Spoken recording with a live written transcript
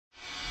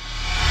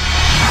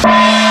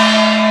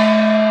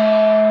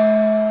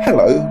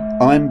Hello,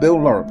 I'm Bill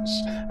Lawrence,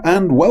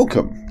 and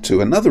welcome to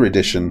another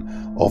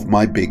edition of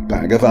My Big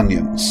Bag of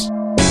Onions.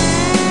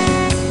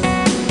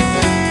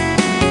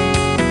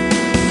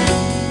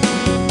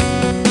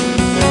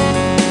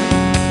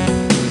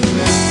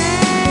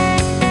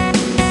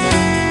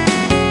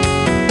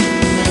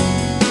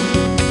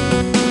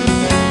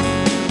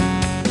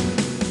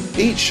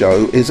 Each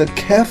show is a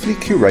carefully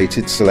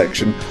curated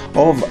selection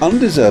of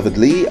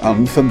undeservedly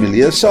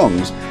unfamiliar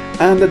songs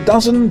and a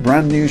dozen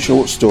brand new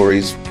short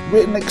stories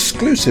written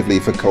exclusively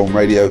for Colne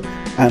Radio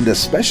and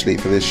especially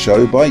for this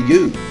show by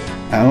you,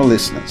 our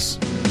listeners.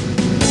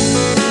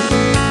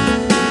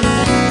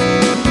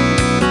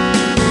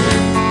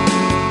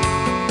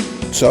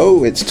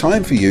 So it's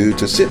time for you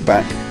to sit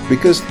back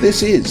because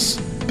this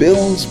is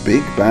Bill's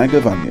Big Bag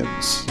of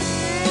Onions.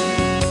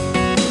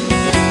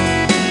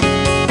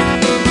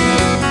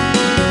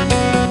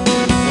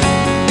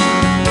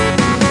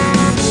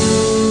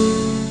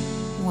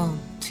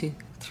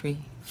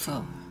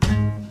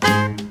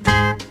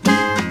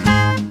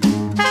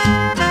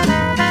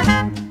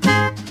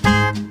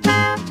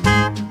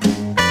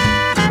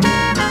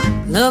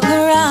 Look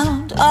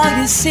around, all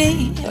you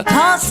see are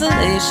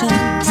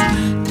constellations,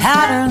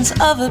 patterns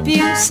of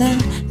abuse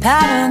and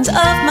patterns of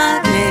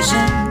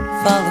migration,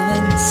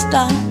 following the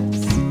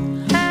stars,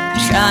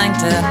 trying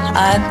to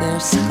hide their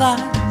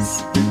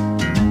scars.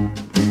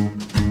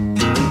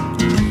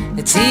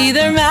 It's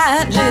either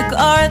magic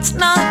or it's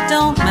not,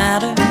 don't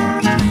matter.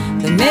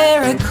 The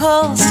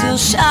miracle still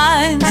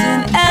shines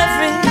in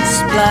every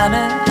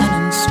splatter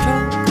and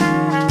stroke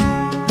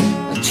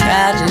of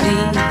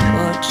tragedy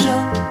or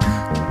joke.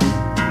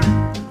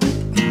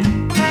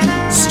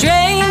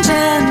 Strange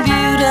and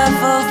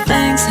beautiful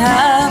things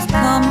have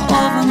come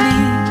over me.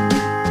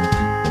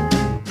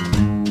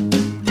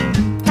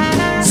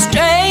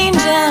 Strange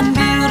and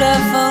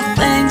beautiful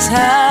things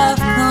have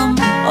come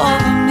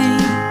over me.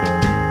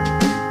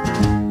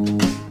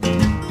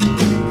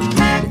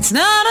 It's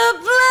not a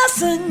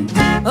blessing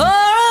or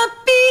a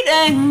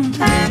beating.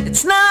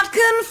 It's not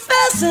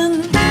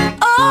confessing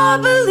or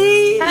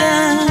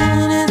believing.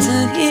 It's a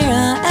here I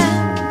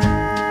am,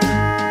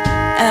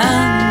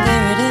 and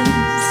there it is.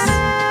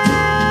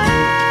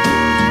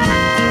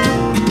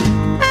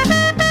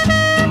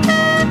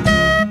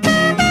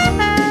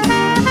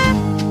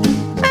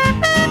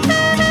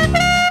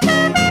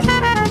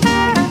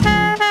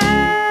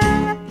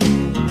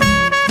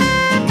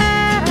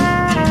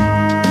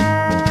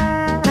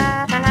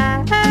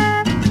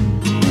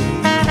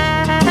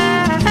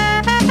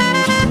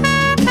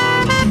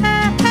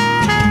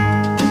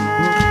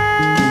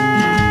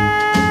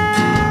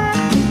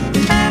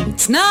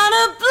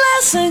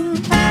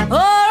 Or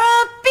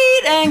a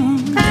beating.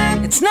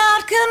 It's not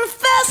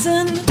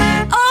confessing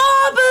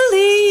or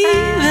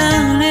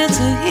believing. It's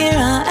a here I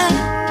am,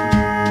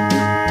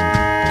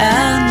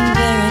 and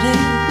there it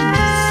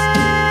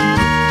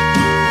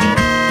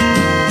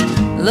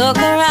is. Look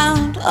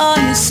around, all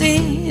you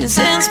see is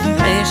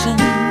inspiration,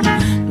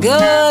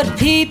 good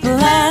people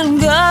and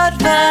good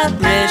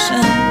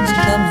vibrations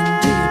coming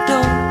to your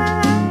door.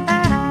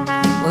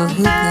 Well,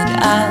 who could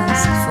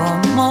ask for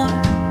more?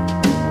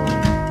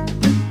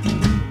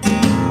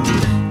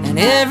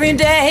 Every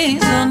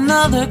day's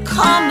another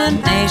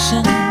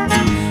combination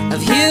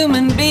of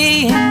human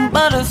being,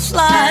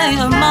 butterfly,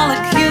 a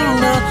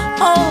molecule, a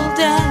whole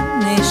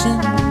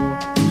damnation.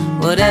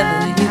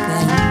 Whatever you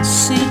can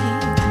see.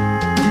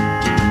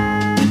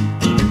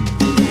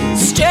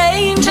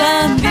 Strange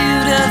and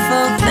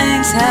beautiful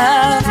things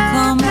have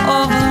come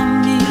over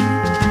me.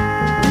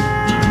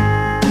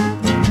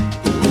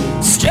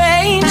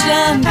 Strange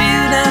and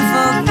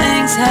beautiful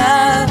things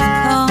have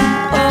come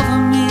over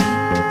me.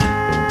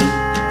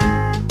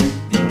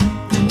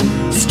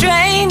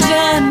 Strange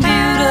and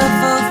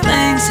beautiful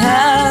things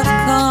have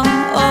come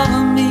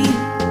over me.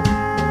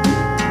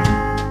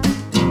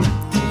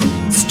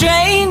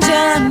 Strange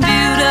and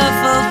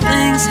beautiful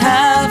things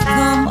have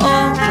come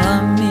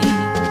over me.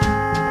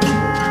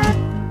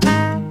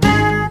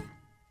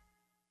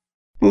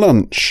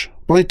 Lunch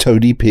by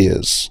Toadie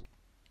Piers.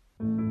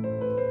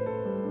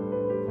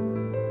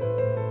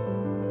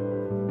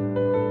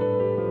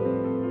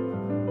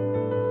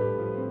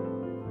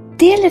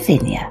 Dear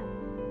Lavinia,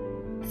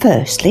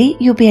 firstly,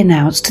 you'll be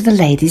announced to the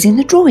ladies in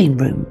the drawing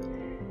room.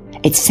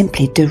 It's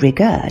simply de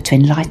rigueur to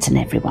enlighten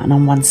everyone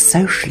on one's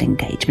social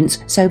engagements,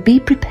 so be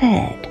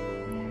prepared.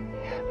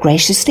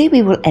 Graciously,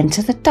 we will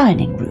enter the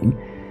dining room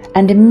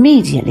and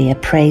immediately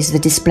appraise the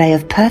display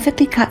of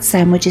perfectly cut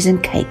sandwiches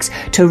and cakes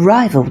to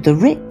rival the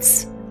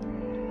Ritz.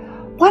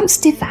 Once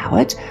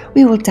devoured,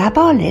 we will dab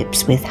our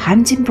lips with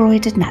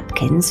hand-embroidered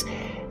napkins,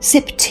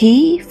 sip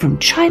tea from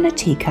china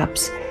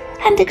teacups,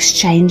 and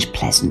exchange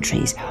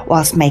pleasantries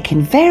whilst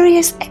making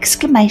various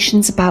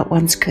exclamations about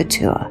one's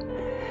couture.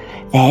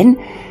 Then,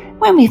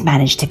 when we've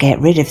managed to get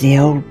rid of the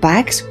old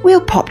bags,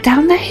 we'll pop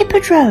down the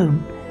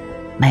Hippodrome.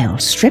 Male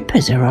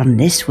strippers are on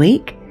this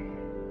week.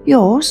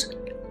 Yours,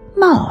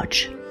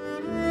 Marge.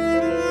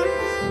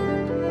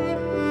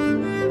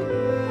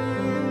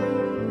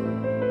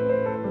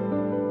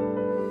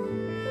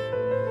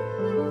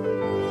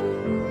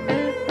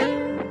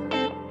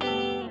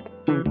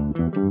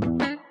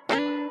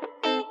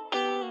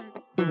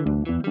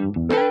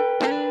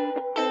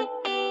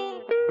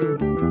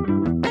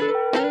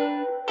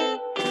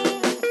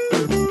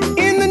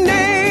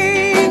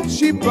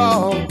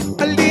 brought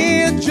a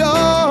little joy.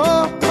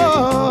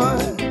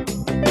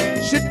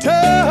 She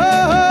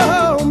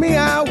told me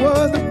I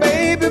was a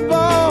baby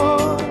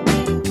boy.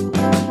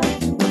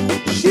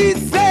 She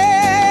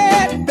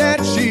said that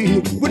she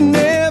would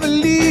never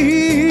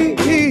leave.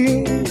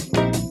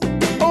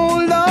 Oh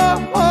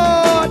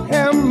Lord,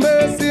 have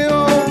mercy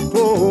on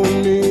poor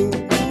me.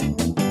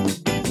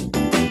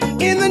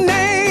 In the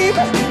name,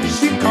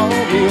 she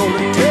called me on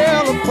the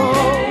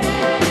telephone.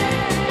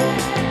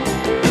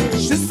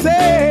 She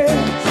said,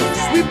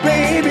 sweet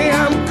baby,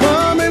 I'm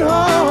coming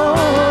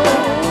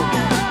home.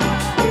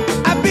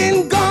 I've been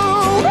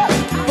gone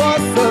for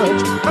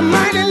such a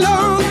mighty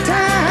long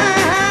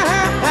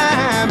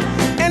time,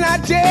 and I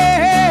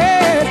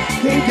just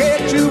can't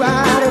get you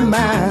out of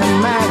my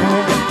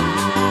mind.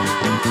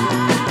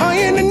 Oh,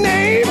 in the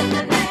name,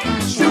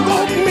 she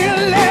wrote me a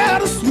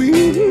letter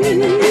sweet.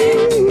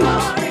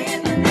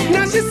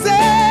 Now she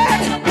said,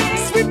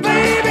 sweet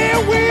baby,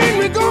 when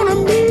we gonna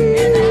meet?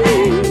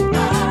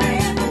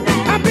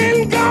 I've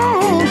been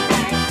gone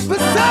for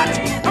such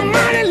a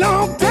mighty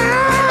long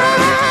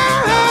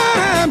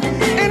time,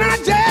 and I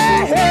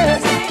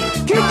just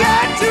can't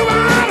get you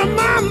out of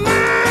my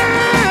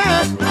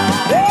mind.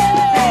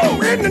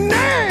 Woo! In the name.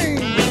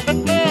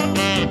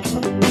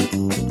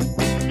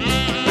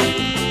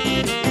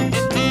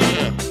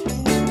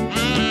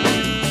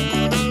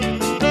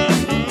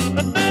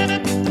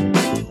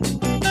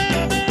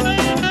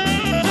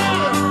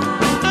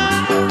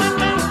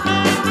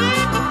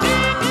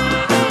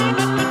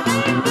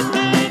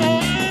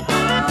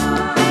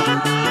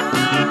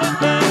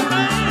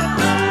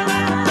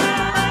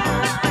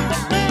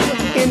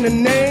 In the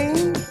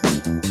name,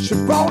 she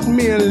brought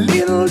me a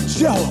little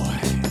joy.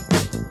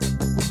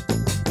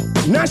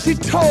 Now she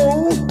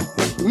told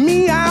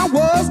me I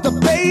was the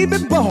baby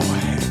boy.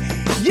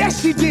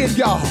 Yes, she did,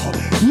 y'all.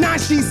 Now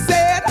she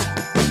said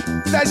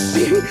that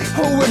she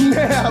would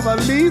never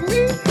leave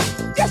me.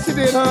 Yes, she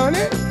did,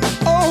 honey.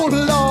 Oh,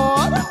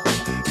 Lord,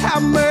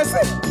 have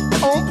mercy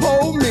on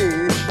poor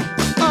me.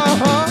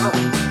 Uh-huh.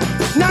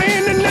 Now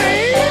in the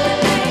name,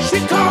 she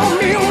called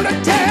me on the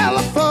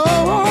telephone.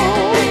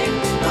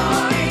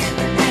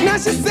 Now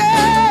she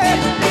said,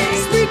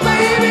 sweet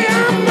baby,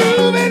 I'm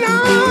moving on.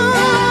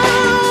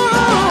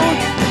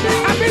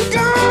 I've been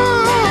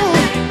gone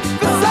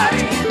for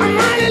such a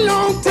mighty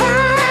long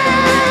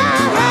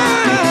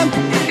time,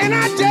 and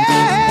I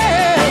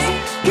just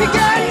can't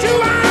get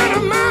you out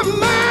of my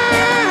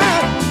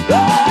mind.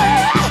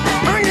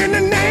 Woo! In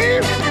the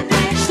name,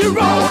 she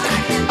wrote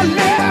a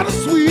letter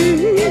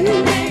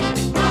sweet.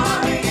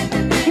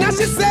 Now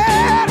she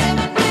said,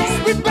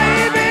 sweet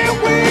baby,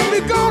 when we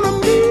gonna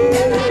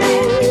meet?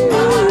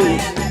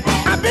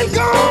 I've been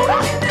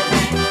gone,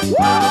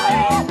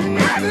 woo,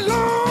 not a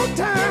long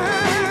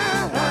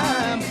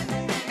time,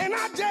 and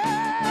I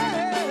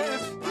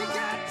just can't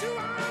get you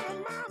out of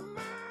my mind.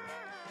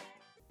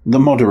 The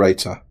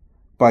Moderator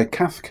by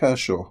Kath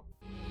Kershaw.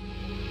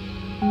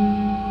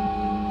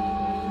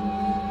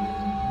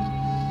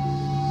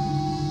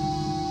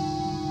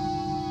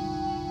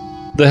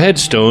 The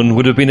headstone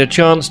would have been a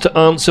chance to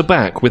answer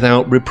back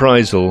without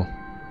reprisal,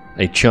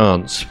 a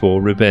chance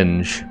for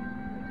revenge,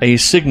 a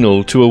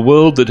signal to a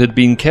world that had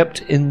been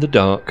kept in the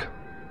dark.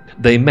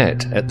 They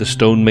met at the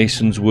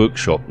stonemason's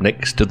workshop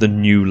next to the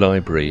new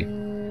library.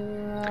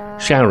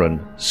 Sharon,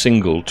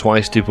 single,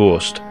 twice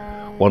divorced,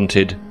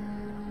 wanted,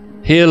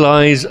 "Here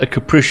lies a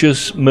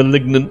capricious,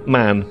 malignant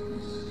man."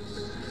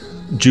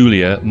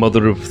 Julia,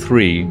 mother of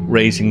 3,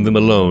 raising them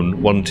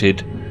alone,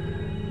 wanted,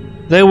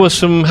 "There were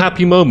some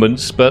happy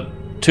moments, but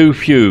too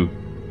few."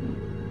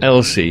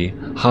 Elsie,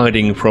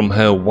 hiding from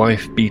her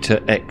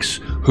wife-beater ex,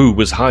 who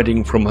was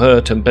hiding from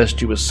her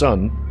tempestuous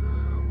son,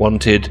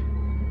 wanted,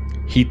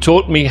 "He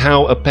taught me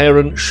how a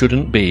parent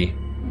shouldn't be."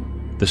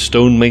 The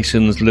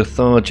stonemason's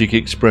lethargic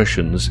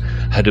expressions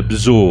had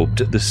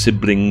absorbed the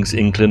siblings'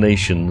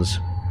 inclinations.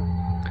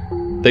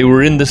 They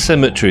were in the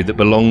cemetery that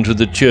belonged to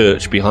the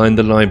church behind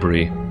the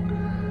library.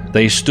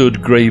 They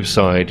stood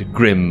graveside,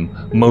 grim,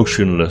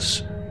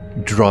 motionless,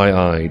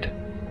 dry-eyed.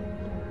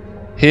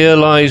 Here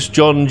lies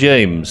John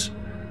James,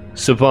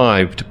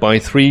 survived by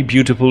 3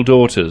 beautiful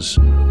daughters.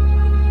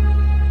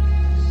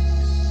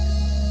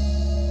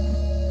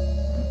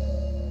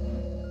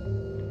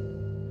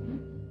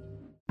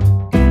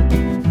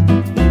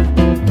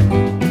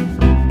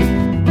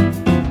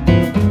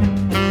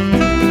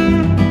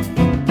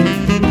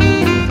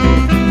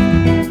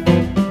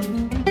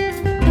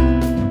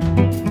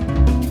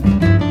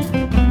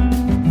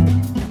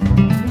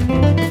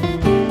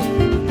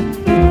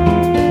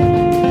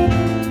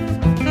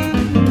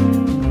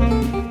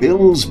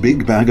 Bill's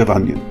Big Bag of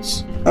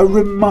Onions, a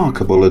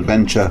remarkable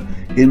adventure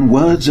in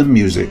words and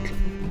music,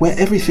 where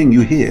everything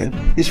you hear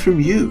is from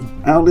you,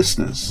 our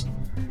listeners.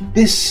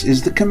 This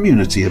is the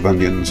community of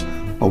Onions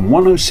on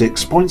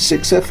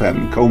 106.6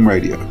 FM Colm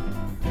Radio.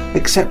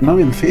 Accept no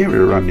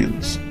inferior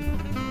onions,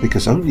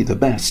 because only the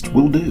best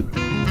will do.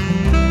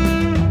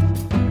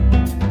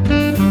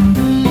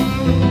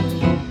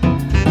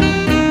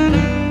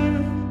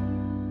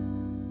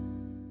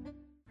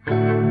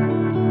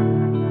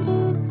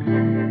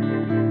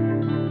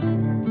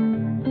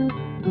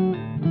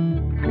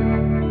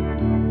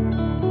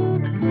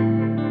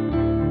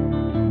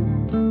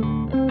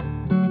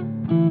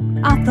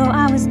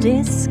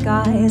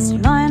 skies,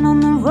 lying on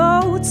the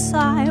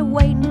roadside,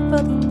 waiting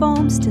for the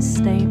forms to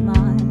state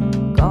my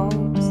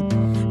goals.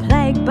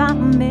 Plagued by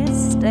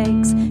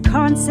mistakes,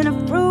 currents in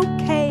a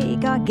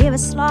fruitcake. I give a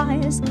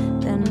slice,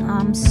 then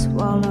I'm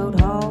swallowed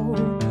whole.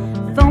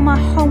 Fill my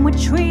home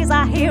with trees,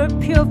 I hear it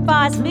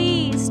purifies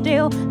me.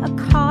 Still, a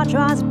car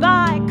drives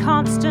by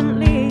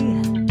constantly.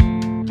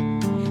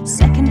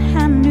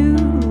 Secondhand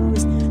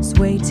news,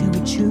 sway till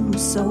we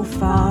choose. So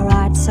far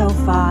right, so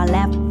far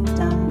left,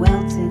 I'm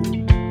welted.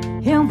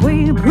 Here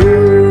we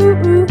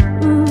brew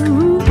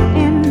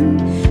in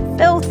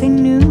filthy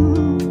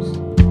news.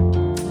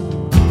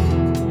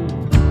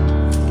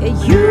 Get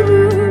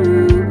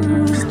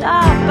used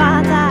up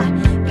by that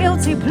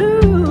guilty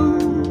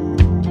blues.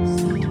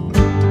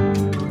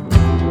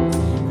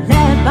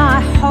 Led by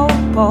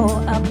hope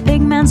or a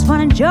big man's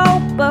fun and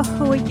joke. But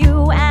who are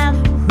you and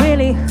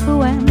really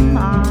who am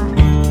I?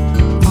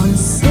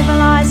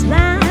 Uncivilized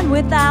land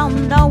without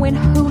knowing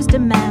whose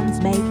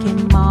demands,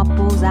 making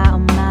marbles out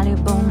of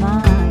malleable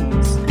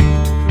minds.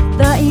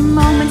 30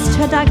 moments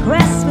to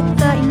digress with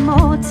 30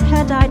 more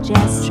to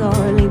digest.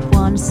 Surely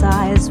one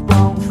size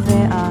won't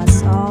fit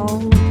us all.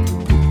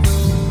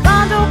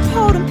 Bundle,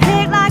 pulled and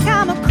picked like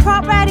I'm a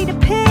crop ready to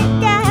pick.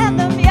 Get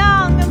them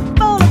young and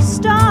full of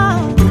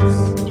stones.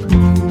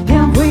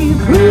 Here we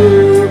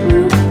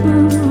grew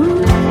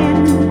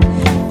in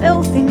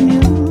filthy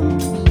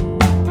news.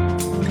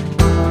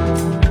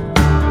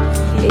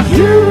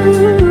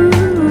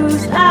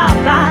 Used up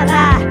by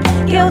that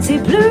guilty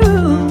blue.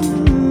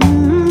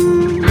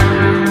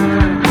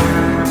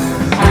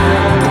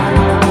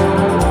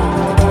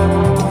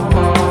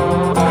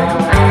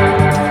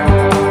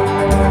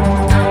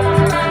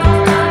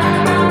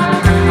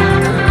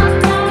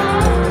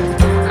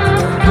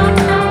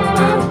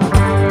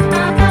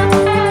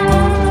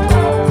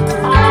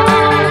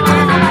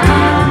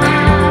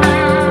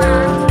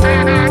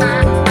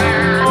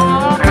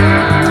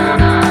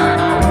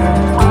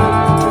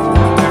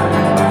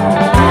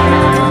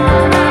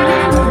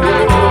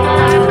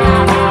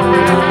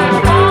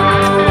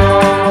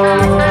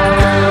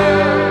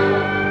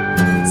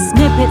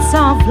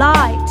 Of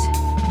light,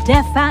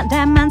 death at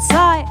damn man's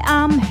sight.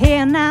 I'm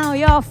here now,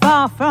 you're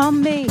far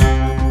from me.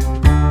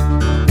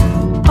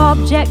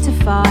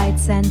 Objectified,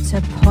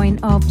 center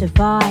point of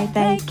divide.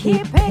 They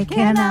keep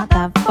picking out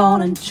that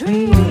fallen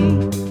tree.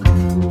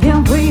 Here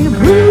we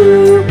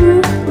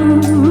brew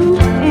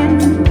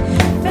in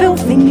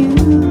filthy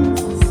news.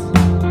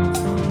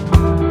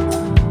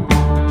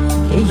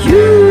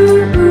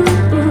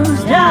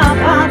 Used up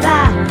by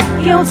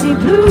that guilty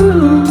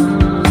blue.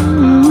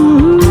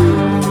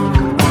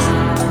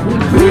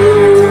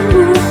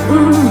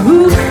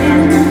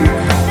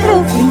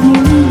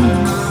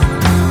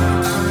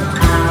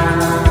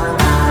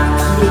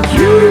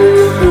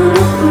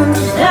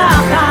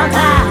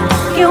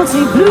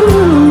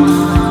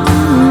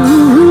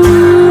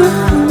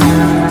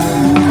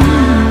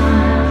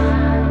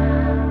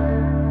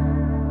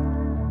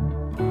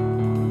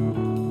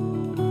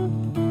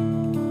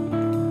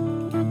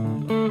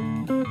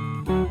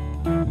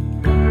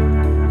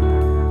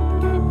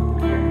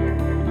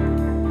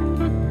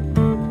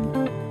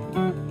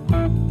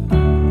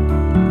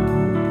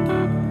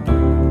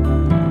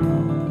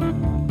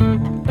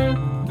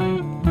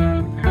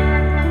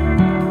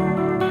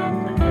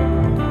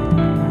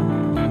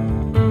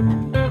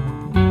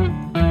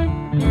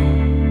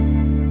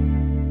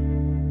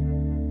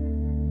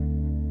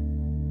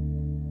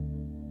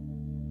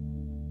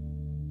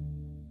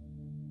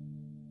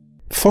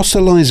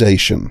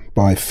 Fossilization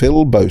by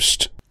Phil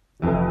Boast.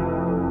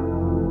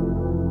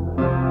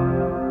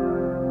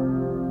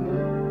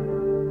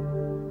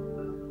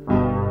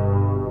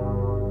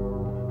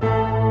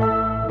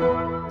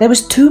 There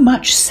was too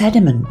much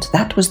sediment,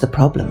 that was the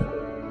problem.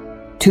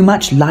 Too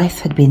much life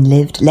had been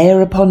lived,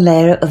 layer upon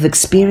layer of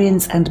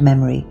experience and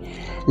memory,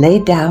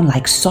 laid down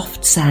like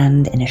soft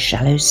sand in a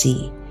shallow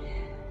sea,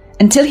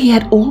 until he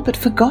had all but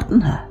forgotten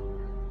her.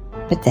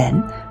 But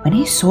then, when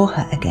he saw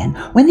her again,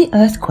 when the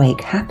earthquake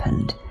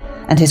happened,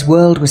 and his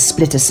world was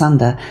split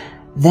asunder,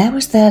 there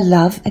was their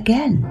love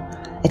again,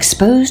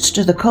 exposed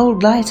to the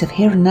cold light of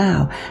here and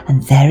now,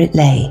 and there it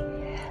lay,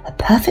 a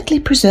perfectly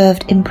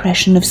preserved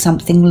impression of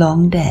something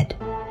long dead,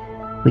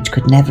 which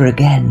could never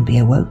again be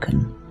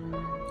awoken.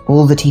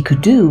 All that he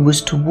could do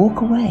was to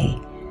walk away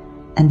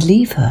and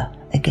leave her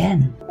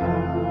again.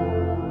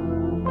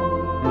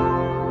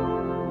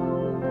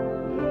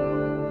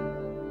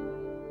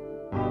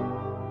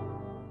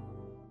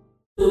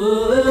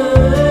 Ooh.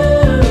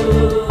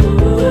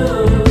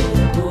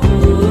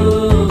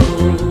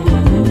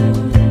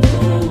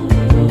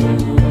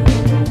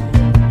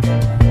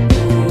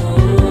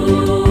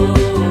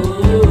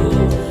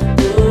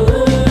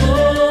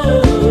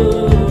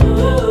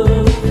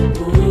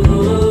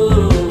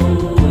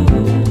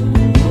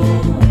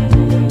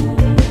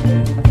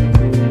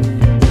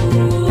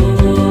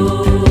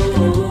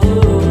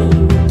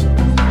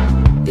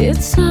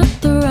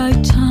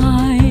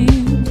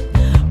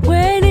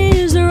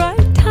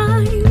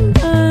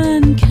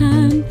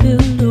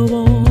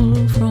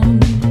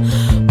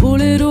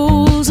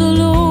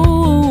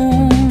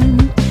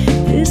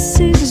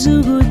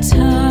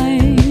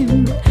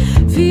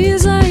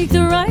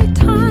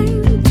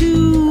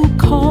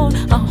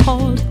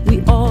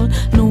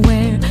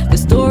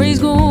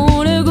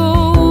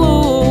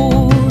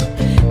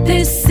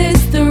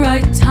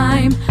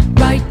 time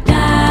right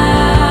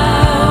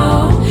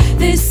now.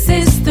 This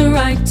is the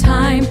right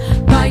time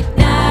right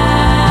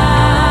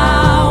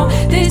now.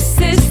 This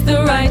is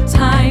the right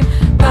time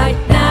right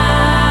now.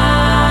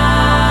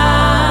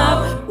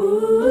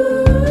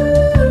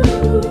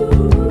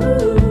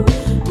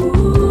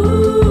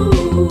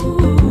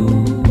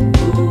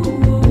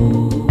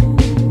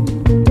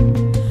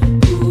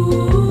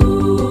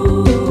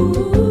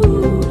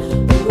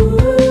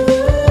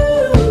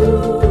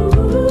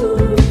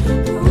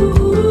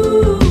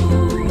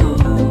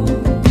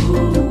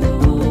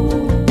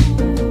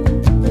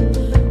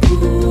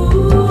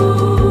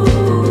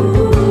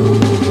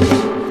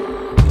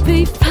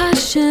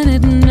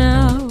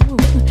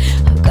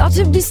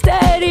 To be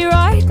steady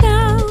right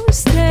now.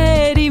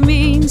 Steady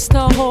means to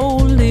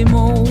hold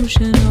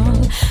emotional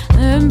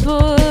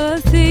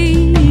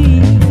empathy.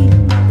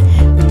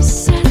 We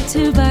said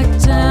to back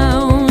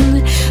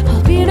down.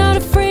 I'll be not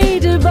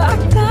afraid to back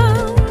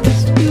down.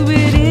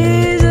 Stupid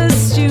is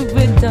as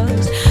stupid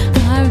does.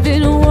 I've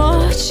been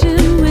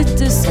watching with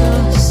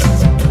disgust.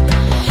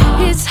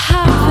 It's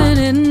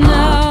happening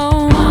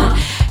now.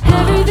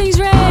 Everything's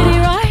ready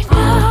right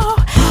now.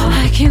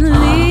 I can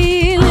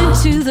lean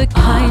into the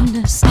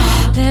kindness.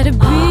 Let it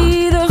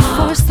be the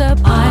force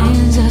that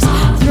binds us.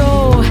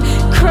 Throw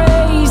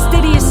crazed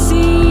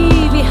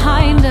idiocy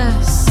behind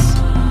us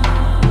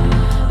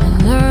and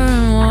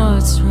learn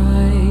what's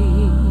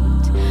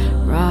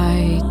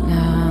right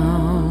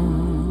now.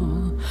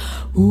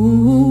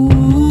 Ooh.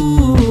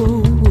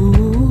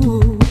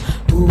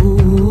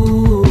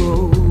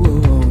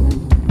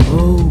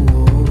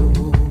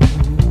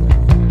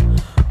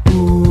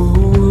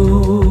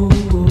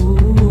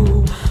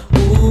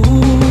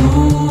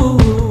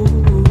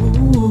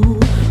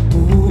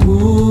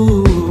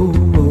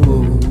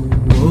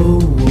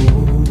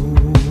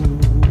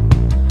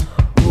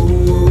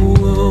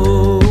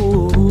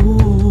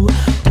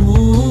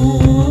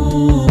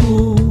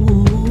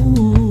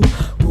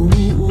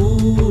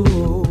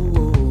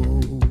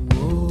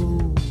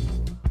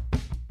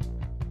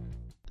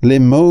 Les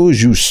mots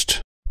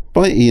justes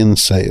by Ian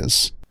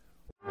Sayers.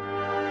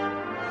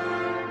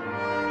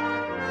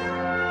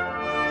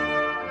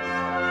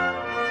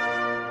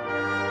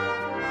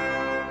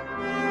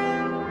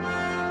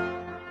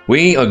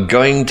 We are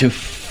going to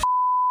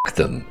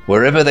them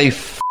wherever they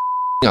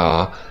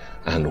are,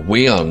 and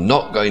we are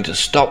not going to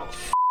stop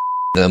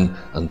them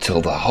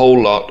until the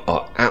whole lot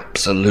are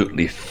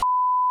absolutely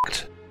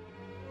f***ed.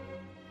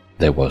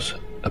 There was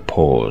a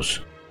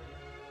pause.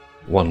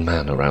 One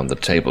man around the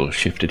table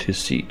shifted his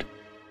seat.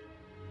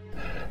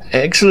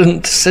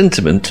 Excellent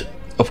sentiment,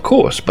 of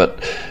course,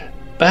 but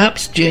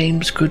perhaps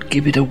James could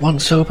give it a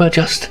once-over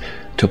just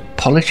to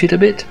polish it a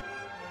bit?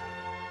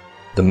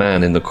 The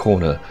man in the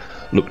corner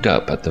looked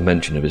up at the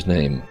mention of his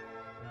name.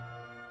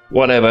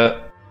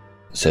 Whatever,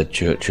 said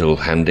Churchill,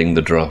 handing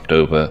the draft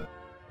over.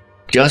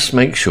 Just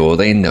make sure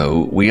they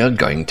know we are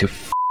going to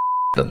f***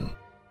 them.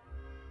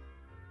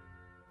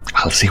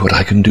 I'll see what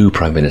I can do,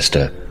 Prime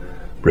Minister,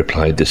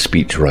 replied the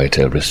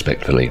speechwriter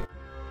respectfully.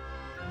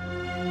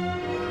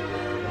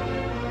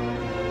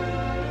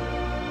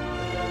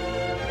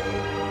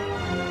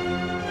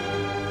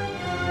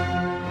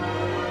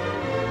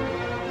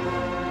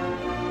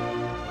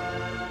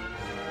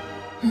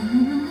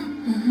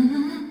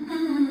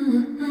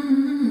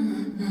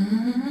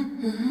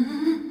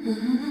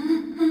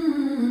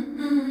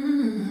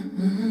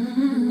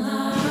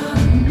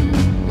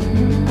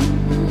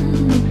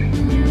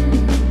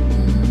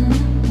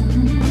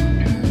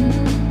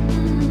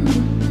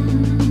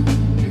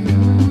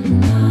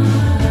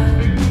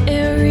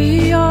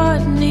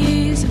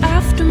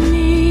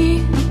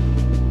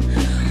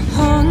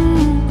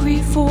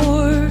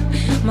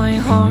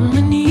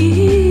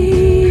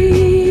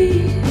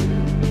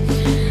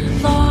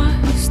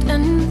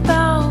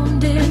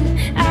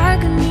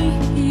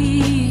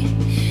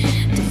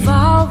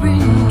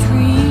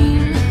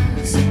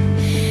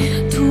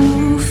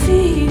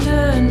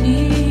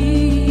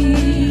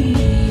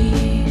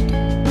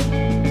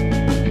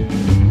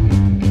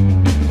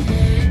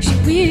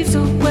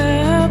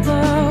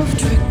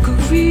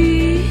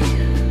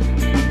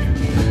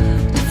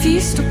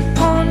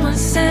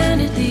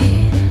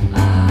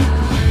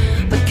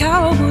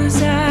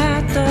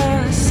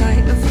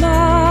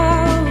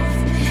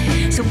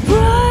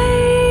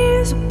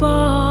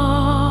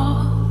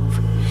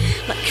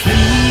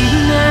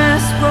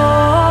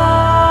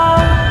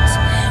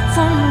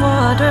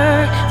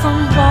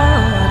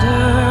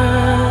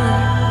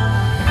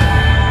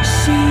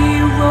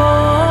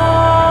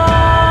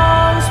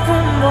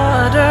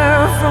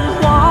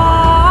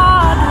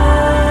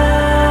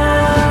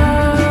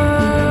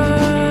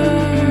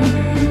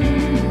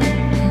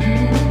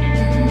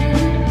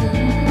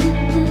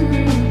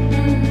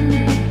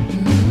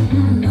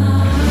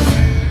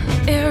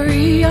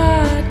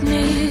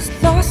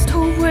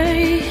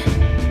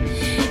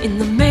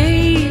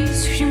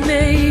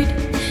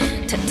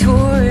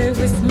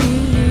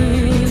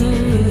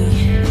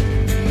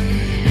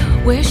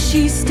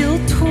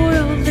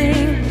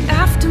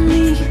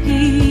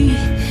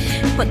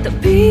 But the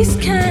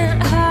beast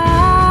can't hide.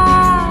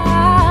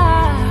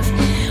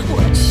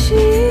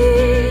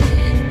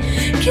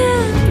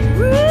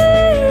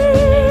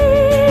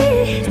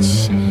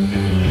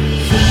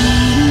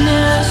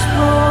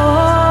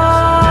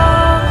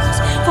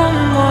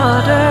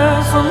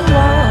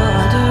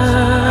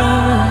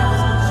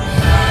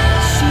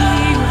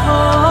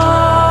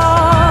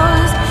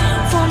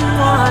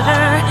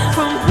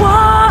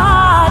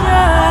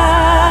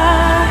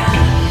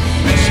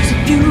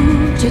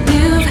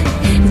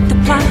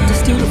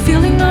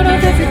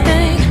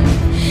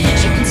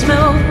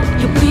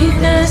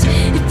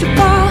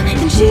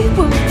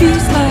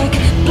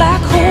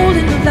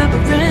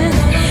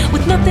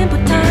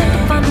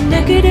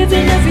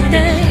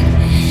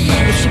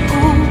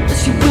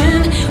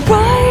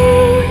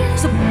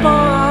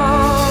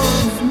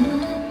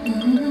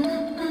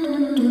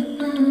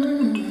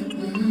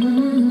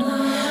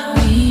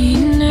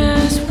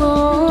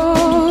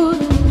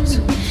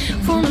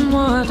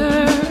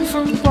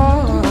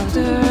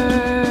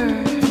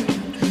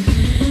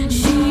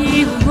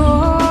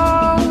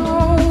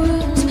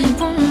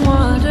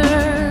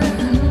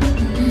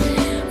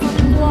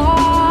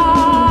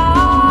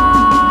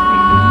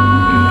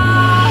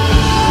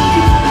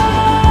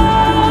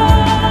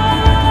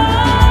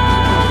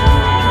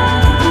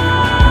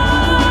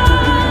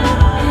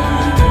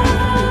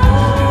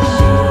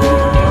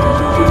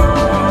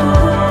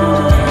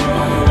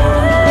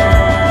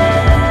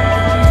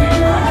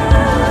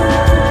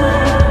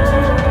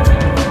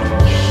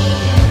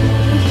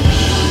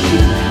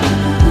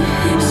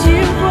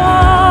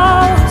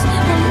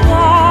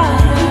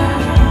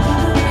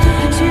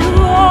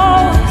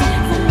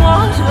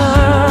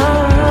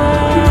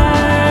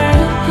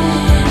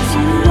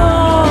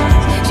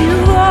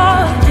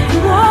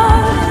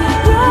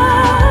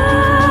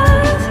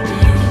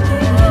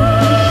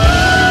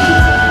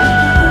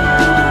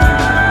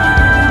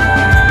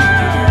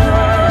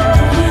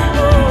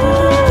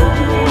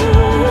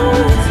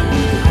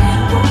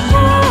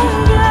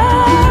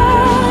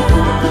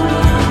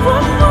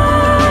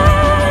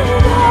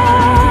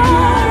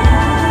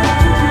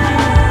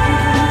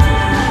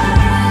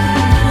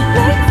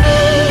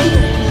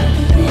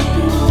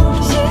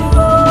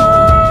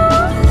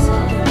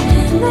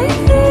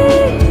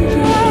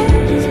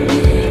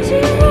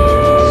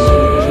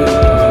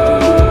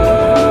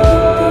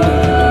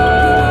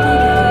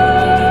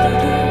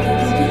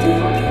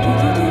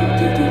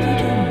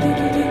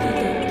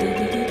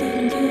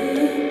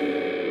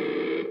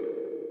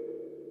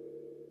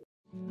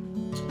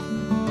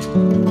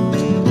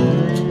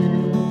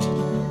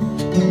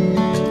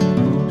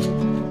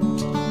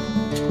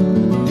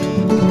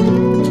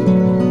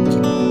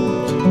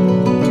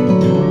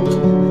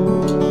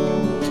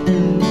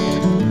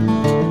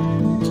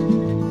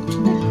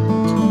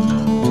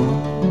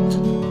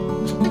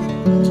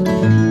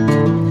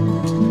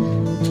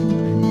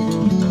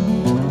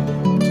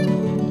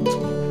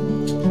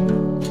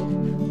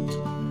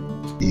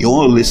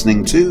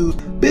 listening to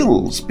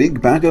Bill's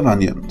Big Bag of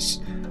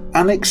Onions,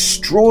 an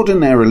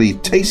extraordinarily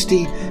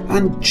tasty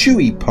and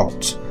chewy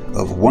pot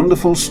of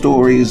wonderful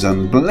stories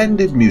and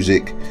blended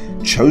music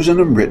chosen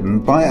and written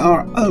by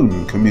our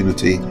own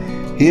community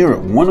here at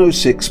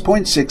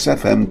 106.6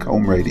 FM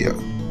Colm Radio.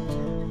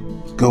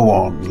 Go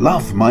on,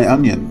 love my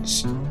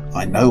onions.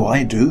 I know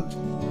I do.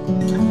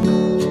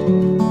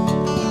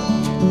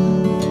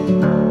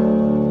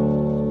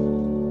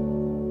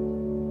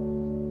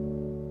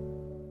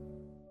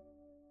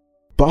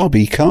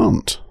 Barbie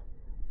Can't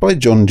by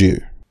John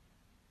Dew.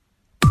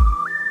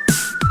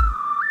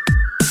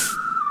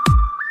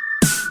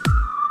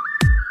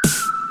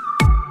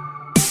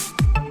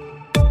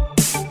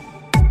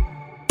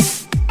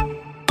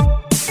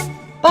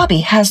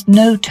 Barbie has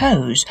no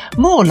toes,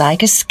 more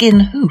like a skin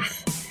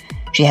hoof.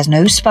 She has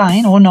no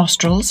spine or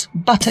nostrils,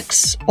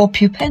 buttocks or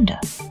pupenda.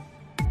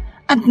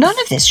 And none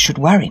of this should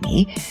worry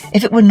me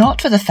if it were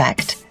not for the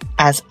fact,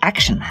 as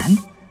Action Man,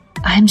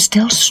 I am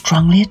still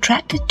strongly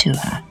attracted to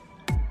her.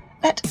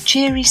 That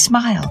cheery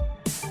smile,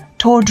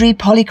 tawdry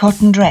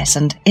polycotton dress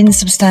and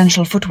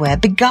insubstantial footwear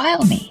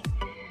beguile me.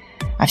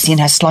 I've seen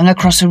her slung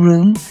across a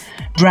room,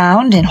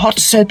 drowned in hot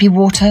soapy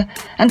water,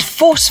 and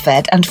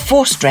force-fed and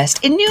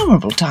force-dressed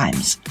innumerable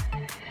times.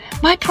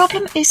 My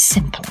problem is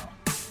simple.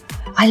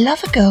 I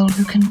love a girl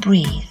who can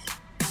breathe,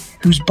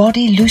 whose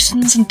body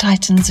loosens and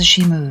tightens as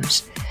she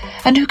moves,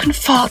 and who can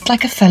fart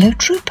like a fellow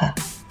trooper.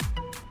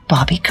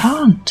 Barbie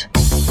can't.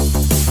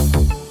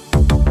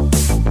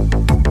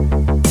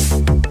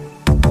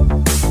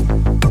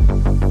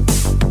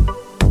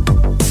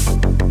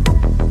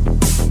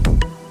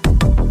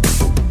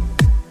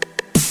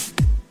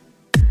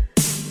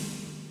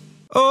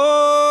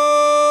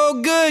 Oh,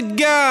 good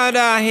God,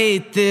 I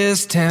hate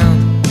this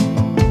town.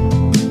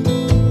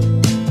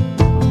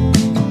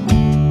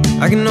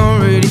 I can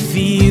already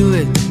feel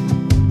it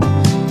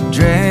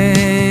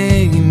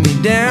dragging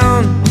me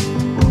down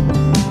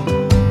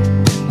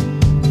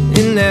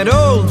in that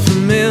old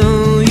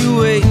familiar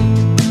way.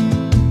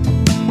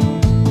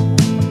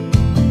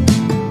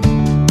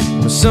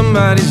 Where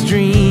somebody's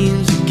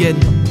dreams are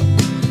getting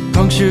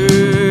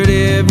punctured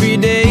every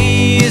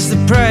day is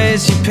the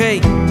price you pay.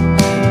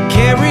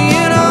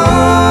 Carrying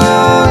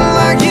on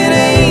like it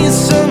ain't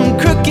some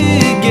crooked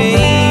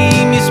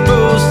game you're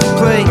supposed to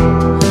play.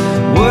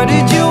 What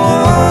did you want?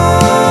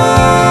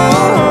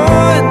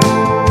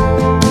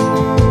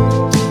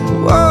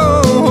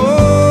 Whoa,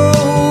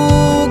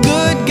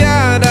 good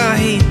God, I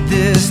hate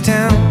this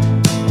town.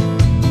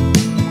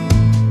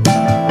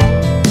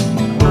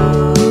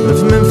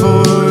 If I'm in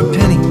for a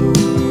penny,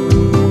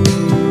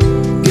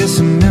 guess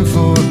I'm in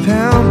for a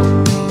pound.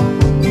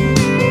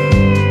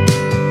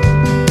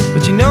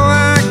 But you know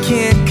I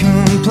can't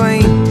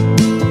complain.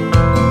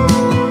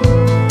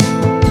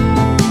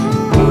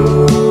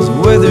 The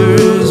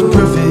weather's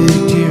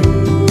perfect here.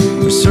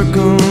 We're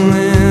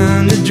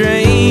circling the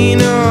drain.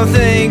 Oh,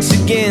 thanks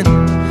again.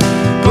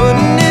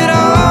 Putting it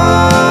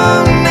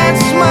on, that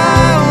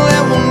smile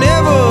that will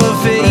never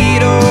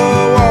fade or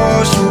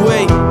wash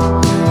away.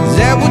 Is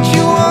that what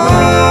you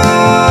want?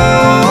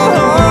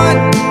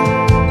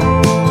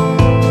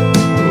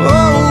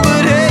 Oh,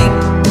 but hey,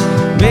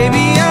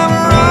 maybe I'm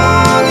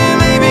wrong and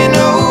maybe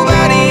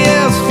nobody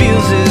else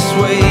feels this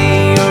way.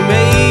 Or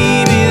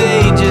maybe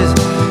they just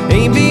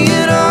ain't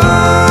being honest.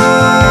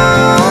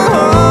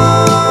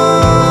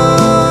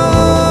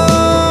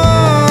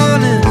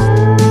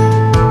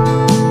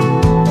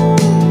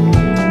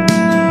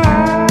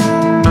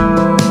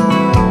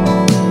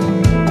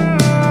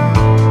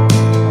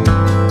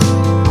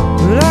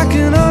 But I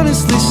can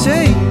honestly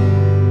say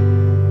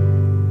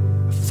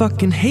I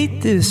fucking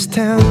hate this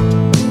town.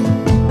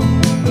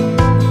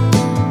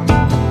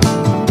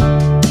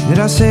 Did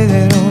I say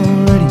that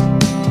already?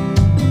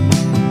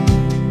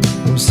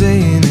 I'm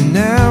saying it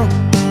now.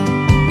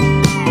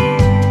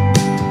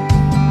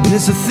 And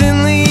it's a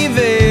thinly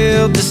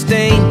veiled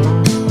disdain.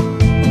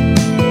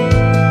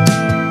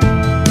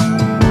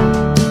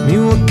 I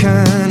mean, what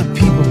kind of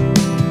people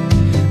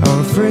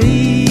are afraid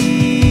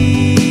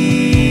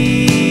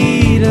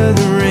of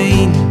the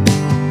rain?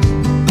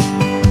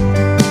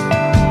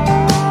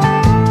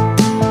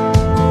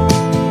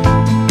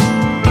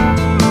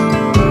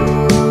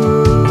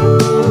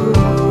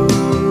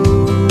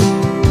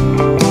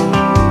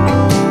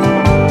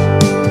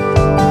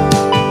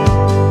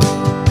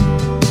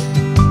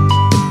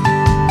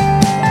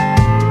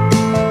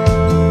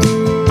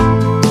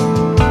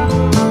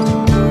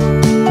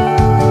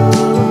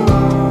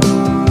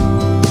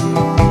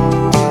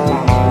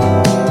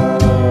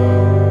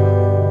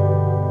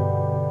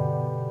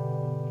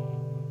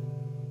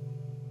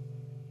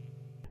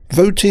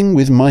 Voting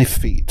with My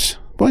Feet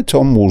by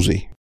Tom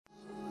Wolsey.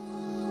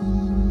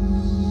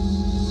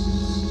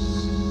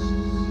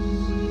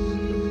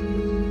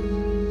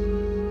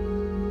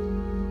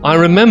 I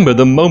remember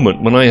the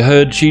moment when I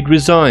heard she'd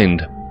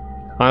resigned.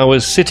 I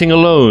was sitting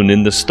alone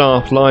in the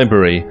staff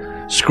library,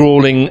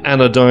 scrawling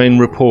anodyne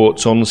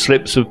reports on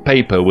slips of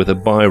paper with a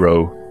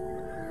biro.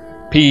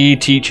 PE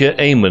teacher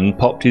Eamon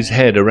popped his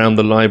head around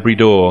the library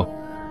door.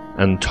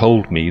 and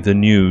told me the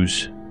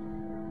news.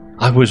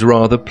 I was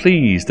rather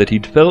pleased that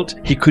he'd felt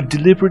he could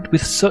deliver it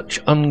with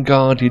such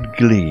unguarded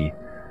glee,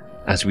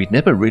 as we'd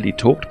never really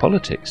talked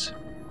politics.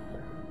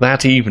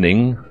 That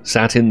evening,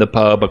 sat in the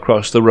pub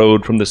across the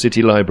road from the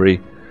city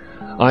library,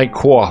 I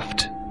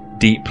quaffed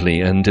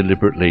deeply and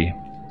deliberately.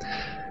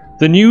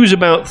 The news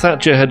about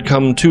Thatcher had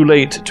come too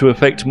late to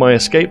affect my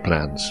escape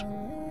plans,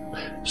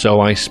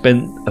 so I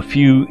spent a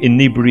few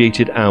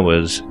inebriated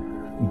hours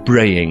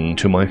braying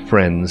to my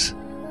friends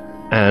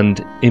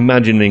and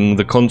imagining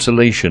the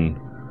consolation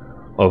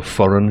of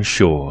foreign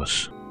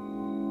shores.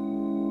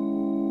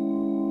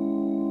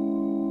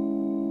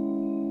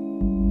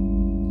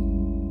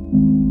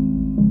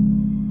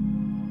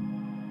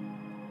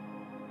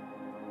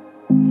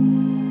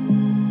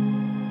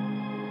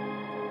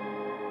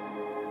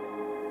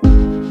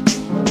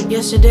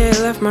 Yesterday I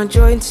left my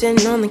joint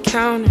sitting on the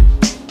counter.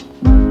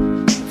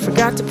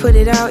 Forgot to put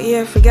it out,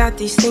 yeah, forgot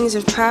these things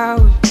have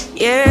power.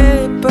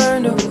 Yeah, it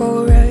burned a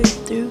hole right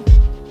through,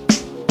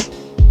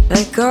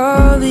 like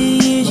all the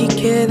years you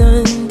can't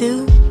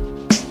undo.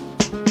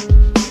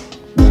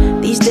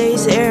 These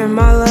days the air in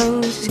my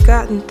lungs has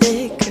gotten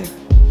thicker,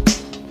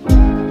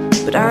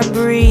 but I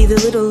breathe a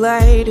little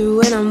lighter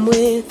when I'm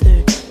with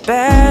her.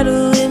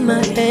 Battle in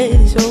my head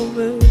is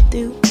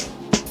overdue.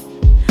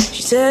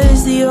 She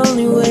says the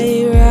only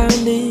way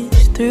around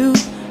is through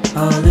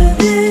all of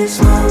this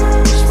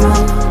smoke,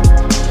 smoke.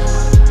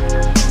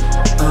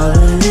 All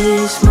of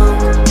this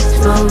smoke,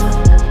 smoke.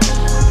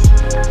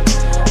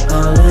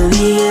 All of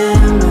the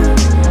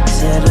embers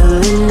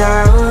settling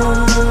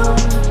down,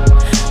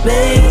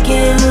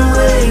 making a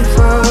way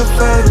for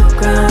fertile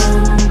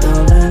ground.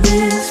 All of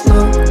this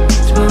smoke,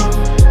 smoke.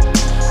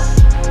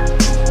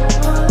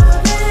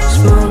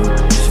 Smoke,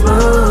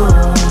 smoke.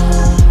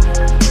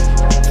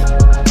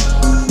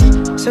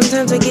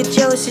 Sometimes I get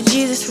jealous of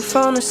Jesus for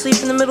falling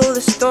asleep in the middle of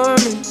the storm,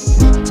 and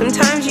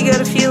sometimes you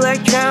gotta feel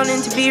like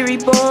drowning to be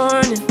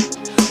reborn. And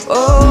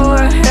oh,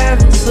 I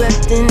haven't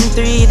slept in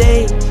 3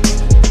 days.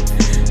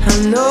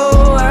 I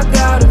know I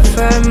gotta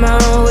find my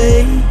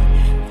way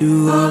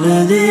through all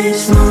of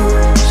this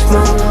smoke,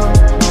 smoke.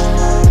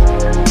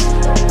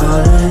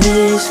 All of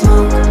this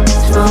smoke,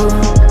 smoke.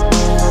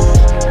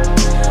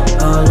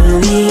 All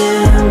of the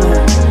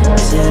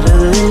embers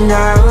settling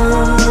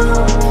down,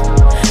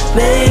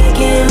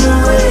 making a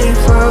way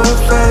for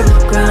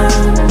fertile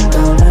ground.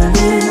 All of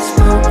this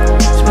smoke,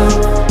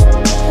 smoke.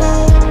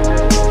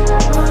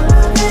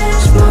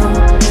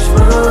 Smoke,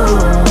 smoke.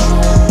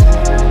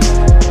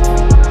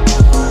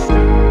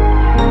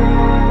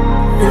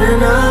 And I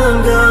know I'm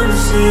gonna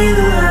see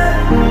the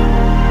light.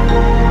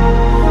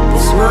 The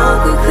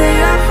smoke will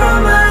clear from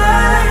my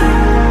eyes.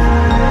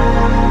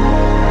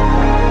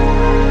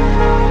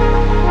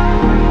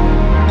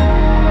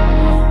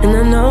 And I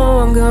know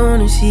I'm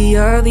gonna see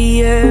all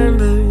the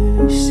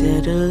embers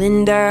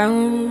settling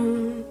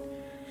down,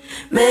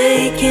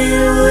 making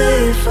a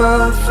way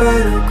for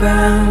fertile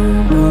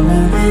ground. All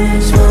of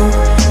this smoke,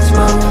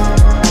 smoke.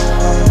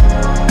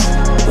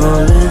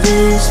 All of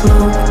this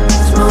smoke,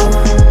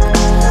 smoke.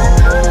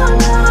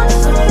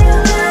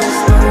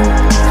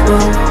 Smoke,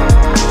 smoke.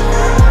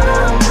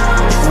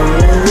 All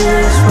of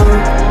this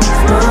smoke,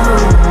 smoke.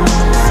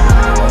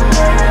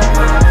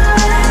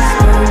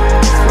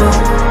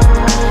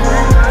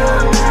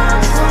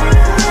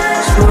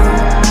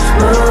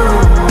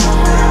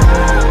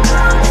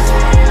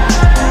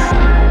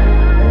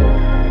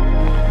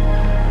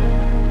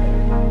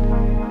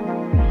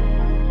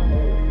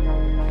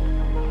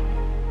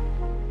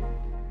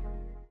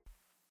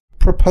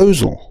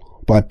 Proposal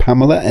by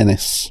Pamela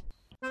Ennis.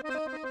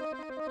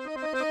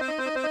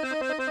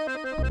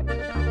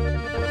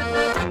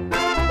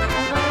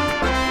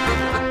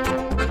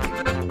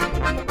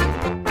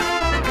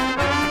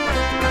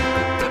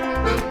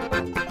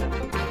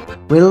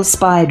 Will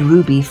spied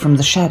Ruby from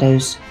the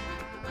shadows.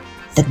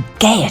 The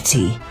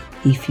gaiety,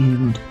 he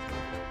fumed.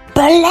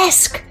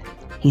 Burlesque,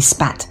 he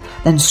spat,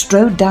 then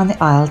strode down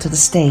the aisle to the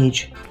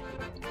stage.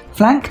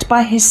 Flanked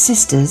by his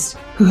sisters,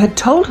 who had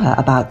told her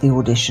about the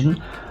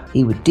audition,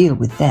 he would deal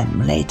with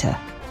them later.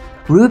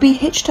 Ruby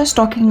hitched her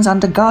stockings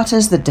under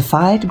garters that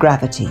defied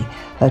gravity,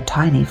 her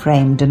tiny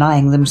frame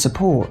denying them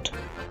support.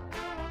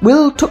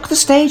 Will took the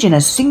stage in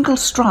a single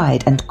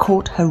stride and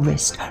caught her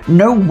wrist.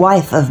 No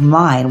wife of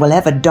mine will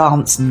ever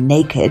dance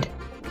naked.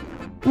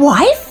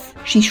 Wife?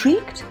 She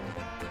shrieked.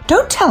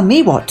 Don't tell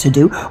me what to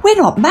do. We're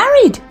not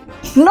married.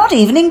 Not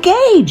even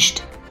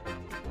engaged.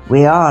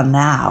 We are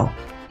now,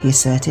 he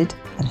asserted,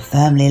 and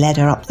firmly led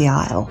her up the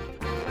aisle.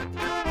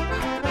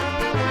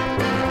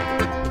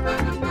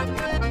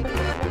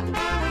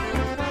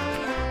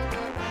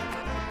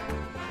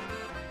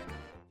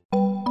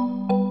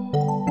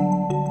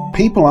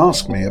 People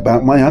ask me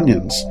about my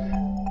onions,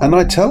 and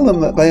I tell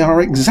them that they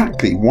are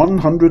exactly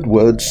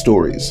 100-word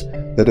stories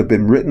that have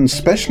been written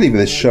specially for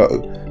this show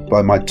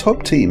by my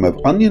top team of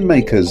onion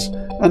makers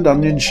and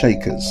onion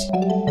shakers.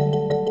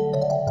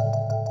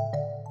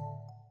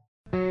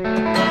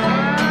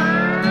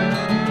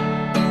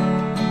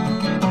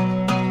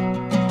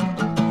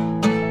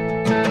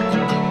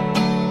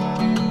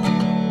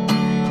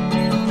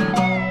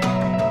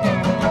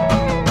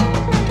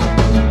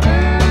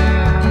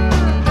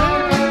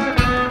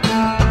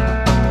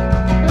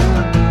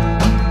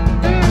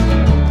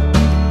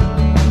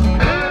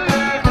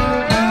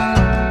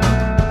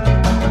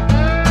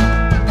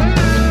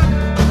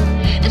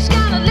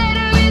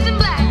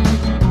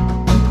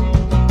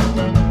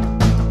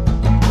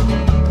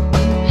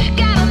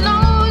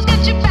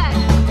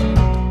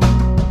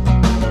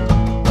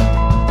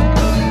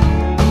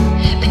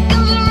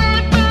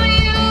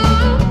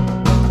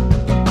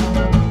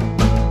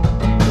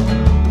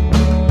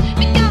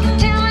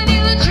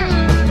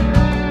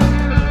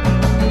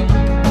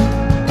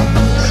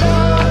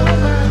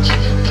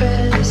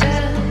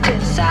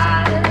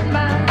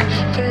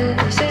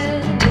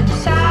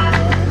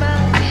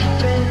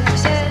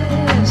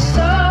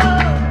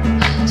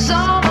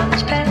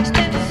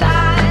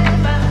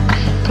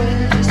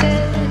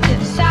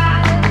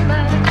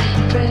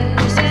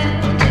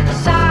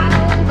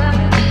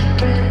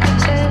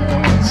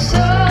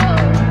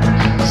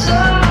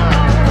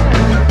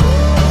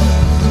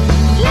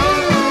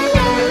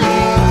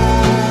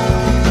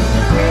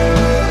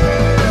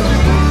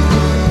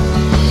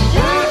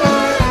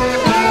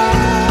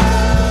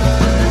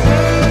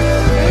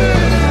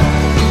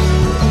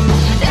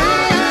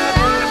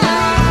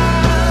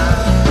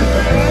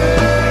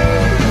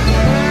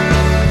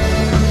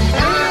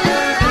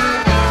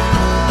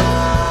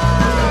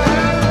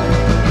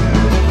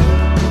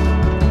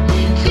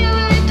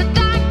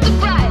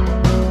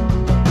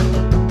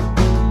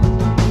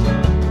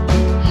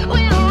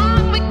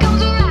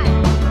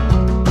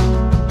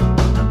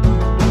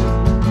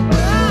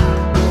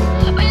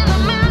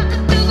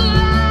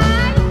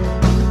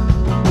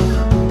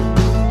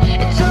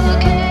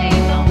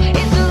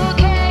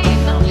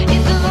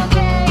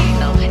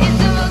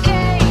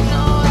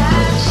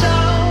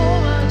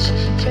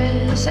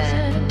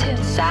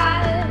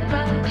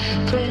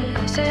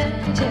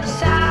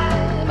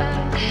 inside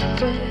my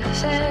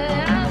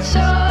present.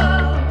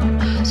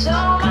 So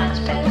much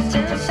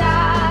present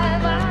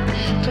inside my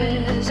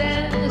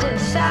present,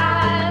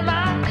 inside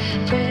my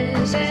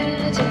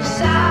present,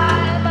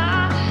 inside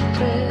my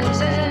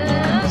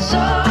present. So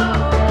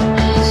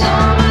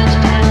much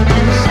present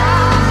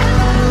inside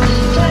my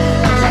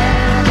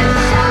present,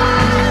 inside my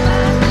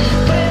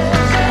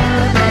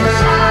present,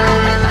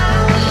 inside my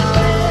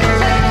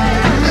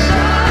present.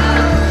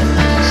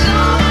 So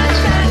much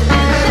present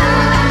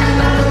inside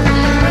my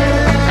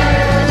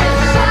present,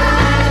 inside my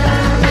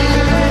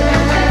present,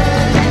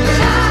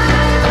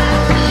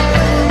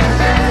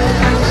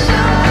 inside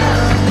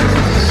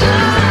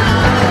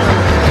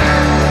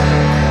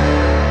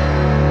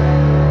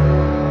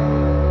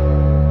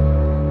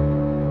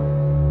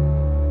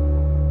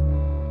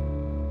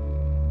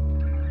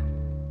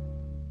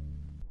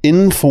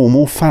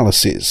Informal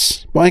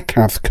Fallacies by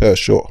Kath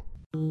Kershaw.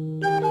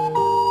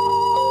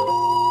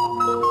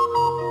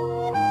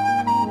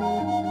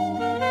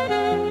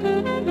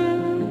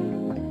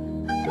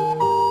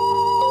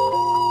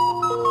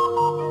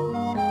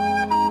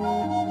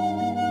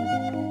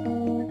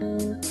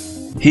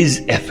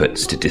 His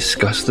efforts to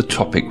discuss the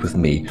topic with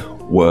me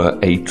were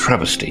a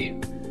travesty,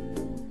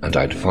 and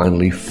I'd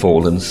finally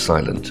fallen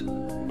silent.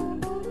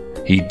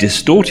 He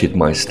distorted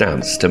my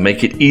stance to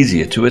make it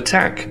easier to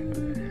attack.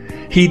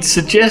 He'd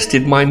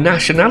suggested my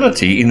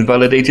nationality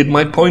invalidated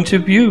my point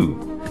of view.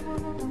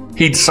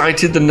 He'd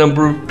cited the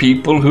number of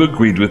people who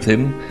agreed with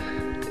him.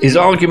 His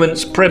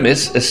argument's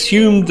premise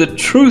assumed the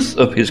truth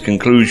of his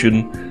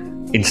conclusion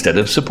instead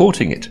of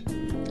supporting it.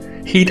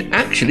 He'd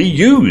actually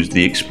used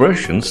the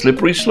expression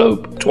slippery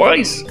slope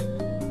twice.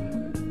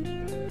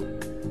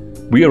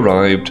 We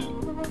arrived,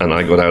 and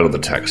I got out of the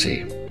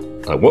taxi.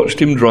 I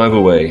watched him drive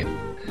away.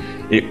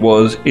 It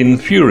was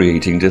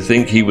infuriating to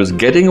think he was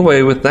getting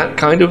away with that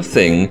kind of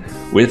thing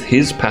with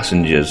his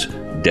passengers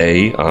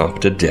day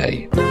after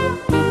day.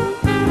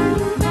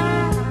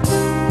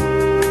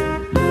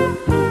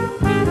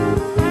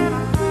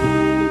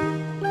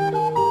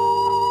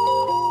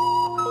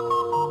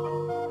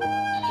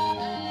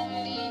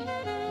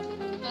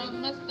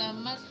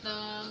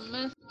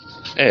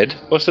 Ed,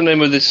 what's the name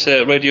of this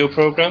radio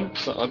program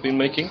that I've been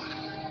making?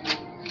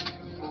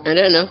 I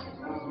don't know.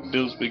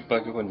 Bill's Big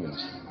Bag of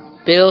Onions.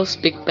 Bill's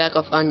Big Bag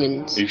of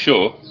Onions. Are you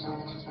sure?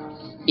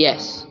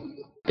 Yes.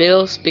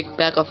 Bill's Big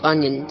Bag of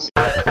Onions.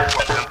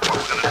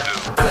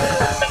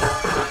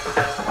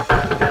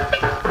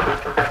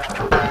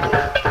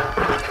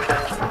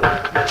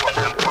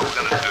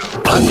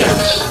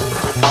 Onions.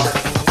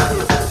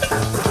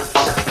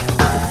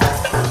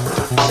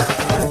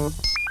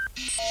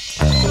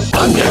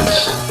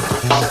 Onions.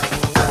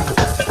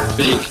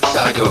 Big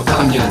bag of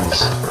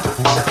onions.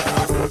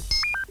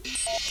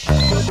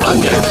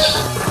 Onions.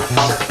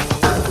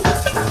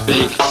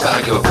 Big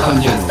bag of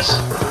onions.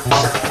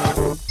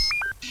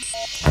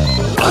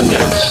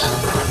 Onions.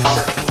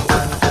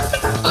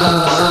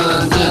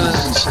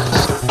 Onions.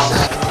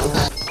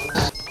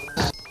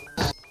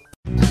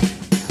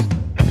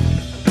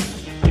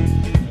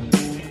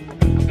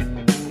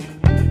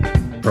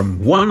 From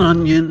one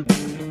onion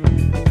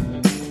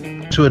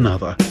to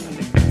another.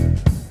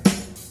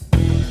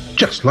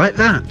 Just like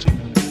that.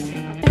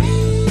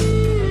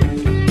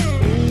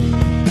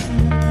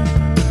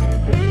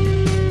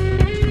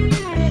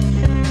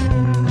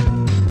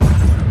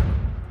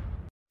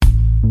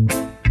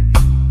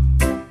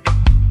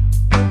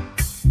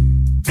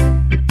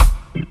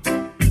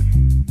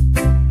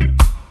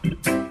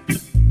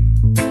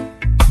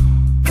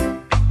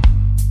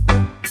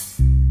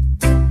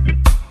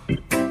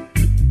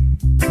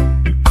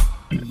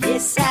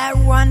 Yes, I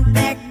want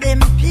back them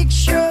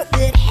picture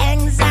that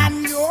hangs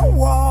on your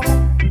wall.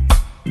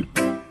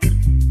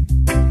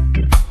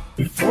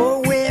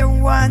 For where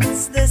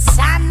once the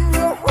sun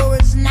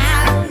rose,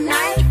 now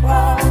night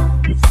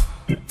falls.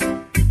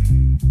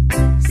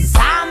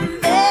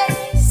 Some may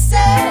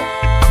say,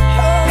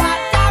 oh,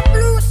 what a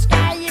blue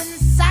sky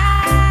inside.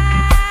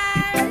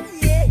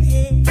 Yeah,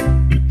 yeah.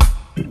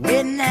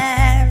 When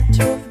out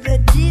of the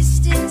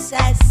distance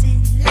I see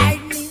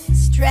lightning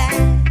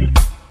strike.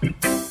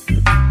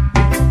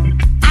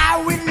 I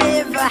will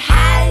never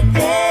hide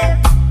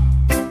them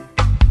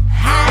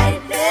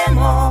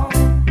all.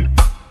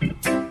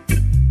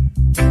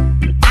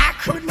 I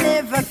could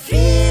never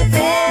fear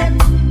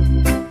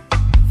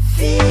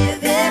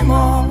them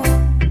all.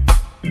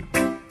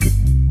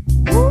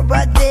 Oh,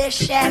 but there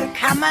shall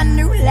come a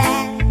new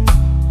light,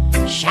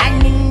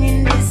 shining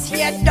in this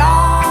here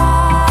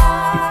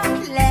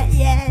dark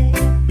land.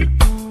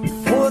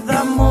 For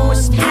the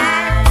Most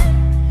High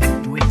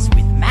dwells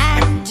with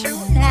man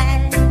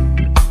tonight.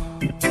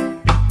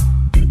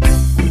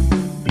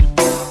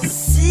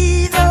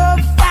 See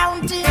the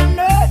fountain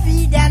of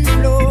Eden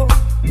flow,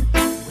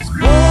 was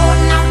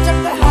born out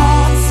of the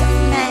hearts of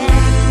man,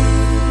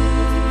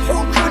 who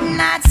could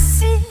not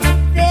see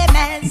them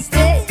as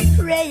they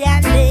pray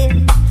and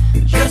live,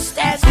 just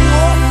as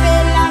war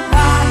fell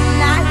upon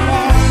our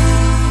land.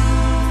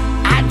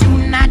 I do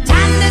not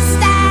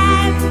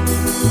understand.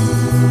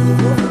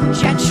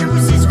 Judge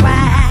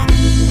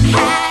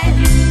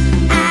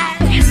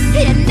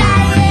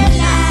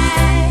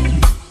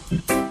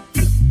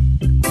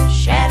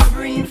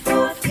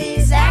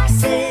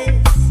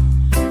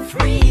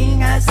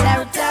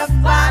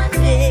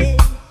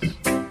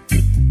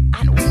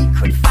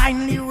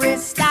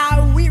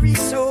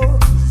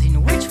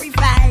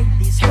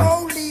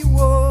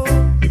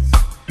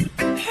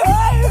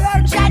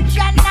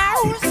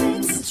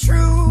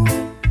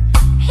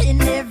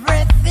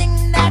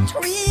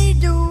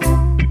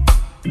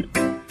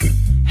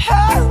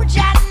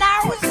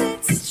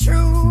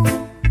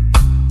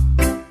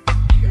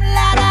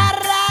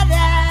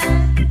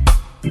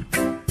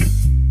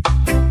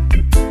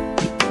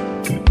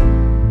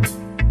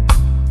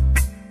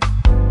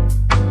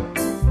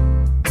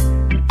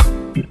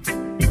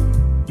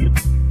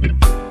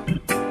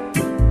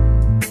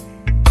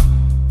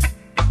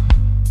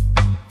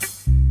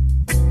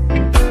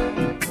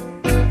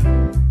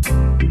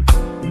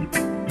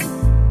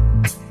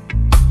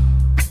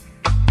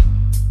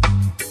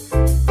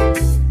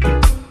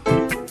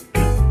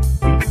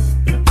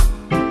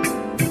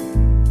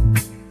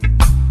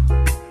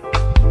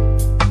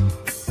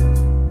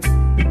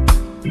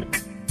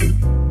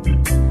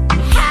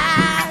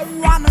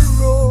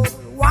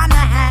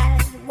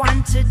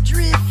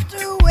drift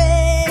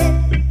away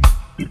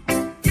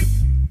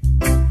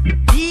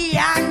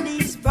beyond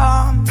these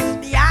bombs,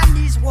 beyond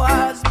these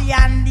wars,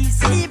 beyond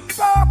these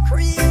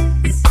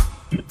hypocrites.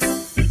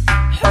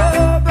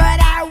 Oh, but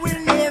I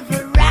will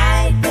never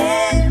write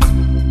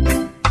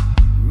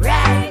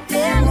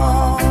them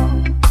all.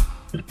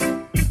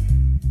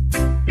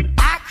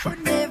 I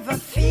could never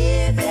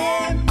fear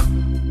them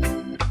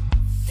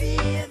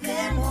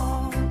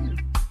all.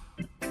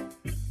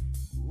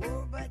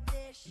 Oh, but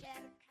they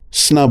shall.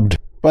 Snubbed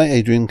by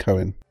Adrian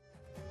Cohen.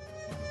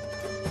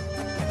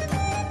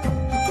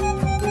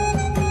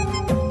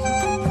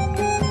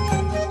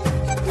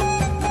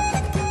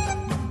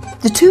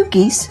 The two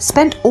geese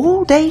spent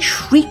all day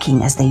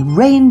shrieking as they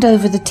reined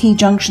over the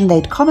T-junction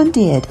they'd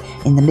commandeered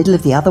in the middle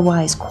of the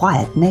otherwise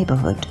quiet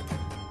neighbourhood.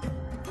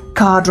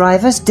 Car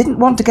drivers didn't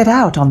want to get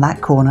out on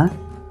that corner.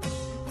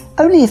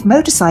 Only if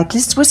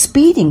motorcyclists were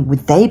speeding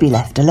would they be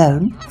left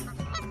alone.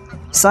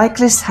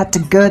 Cyclists had to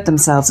gird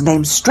themselves and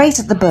aim straight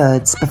at the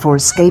birds before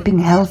escaping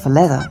hell for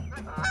leather.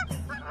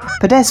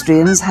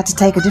 Pedestrians had to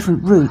take a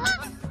different route.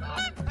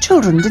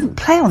 Children didn't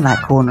play on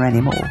that corner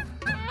anymore.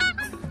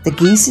 The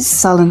geese's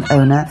sullen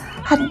owner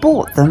had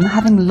bought them,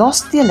 having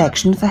lost the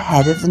election for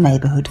head of the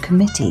neighbourhood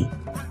committee.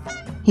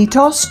 He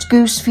tossed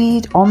goose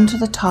feed onto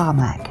the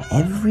tarmac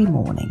every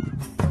morning.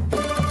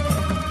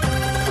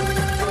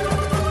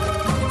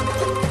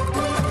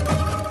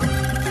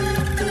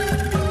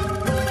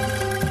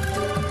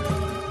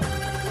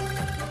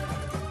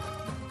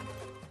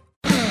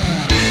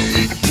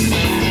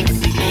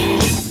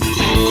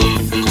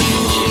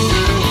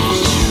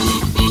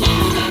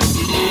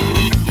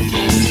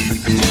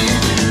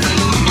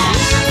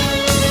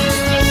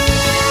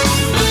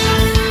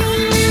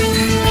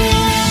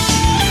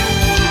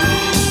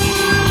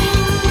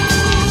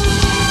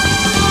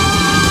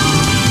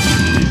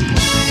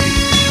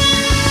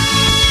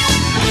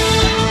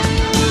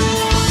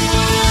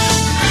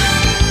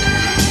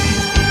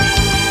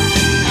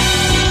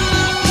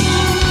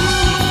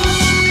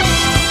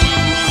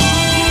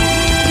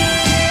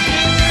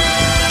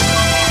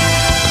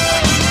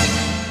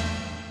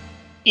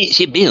 It's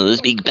your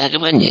Bill's Big Bag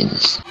of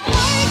Onions.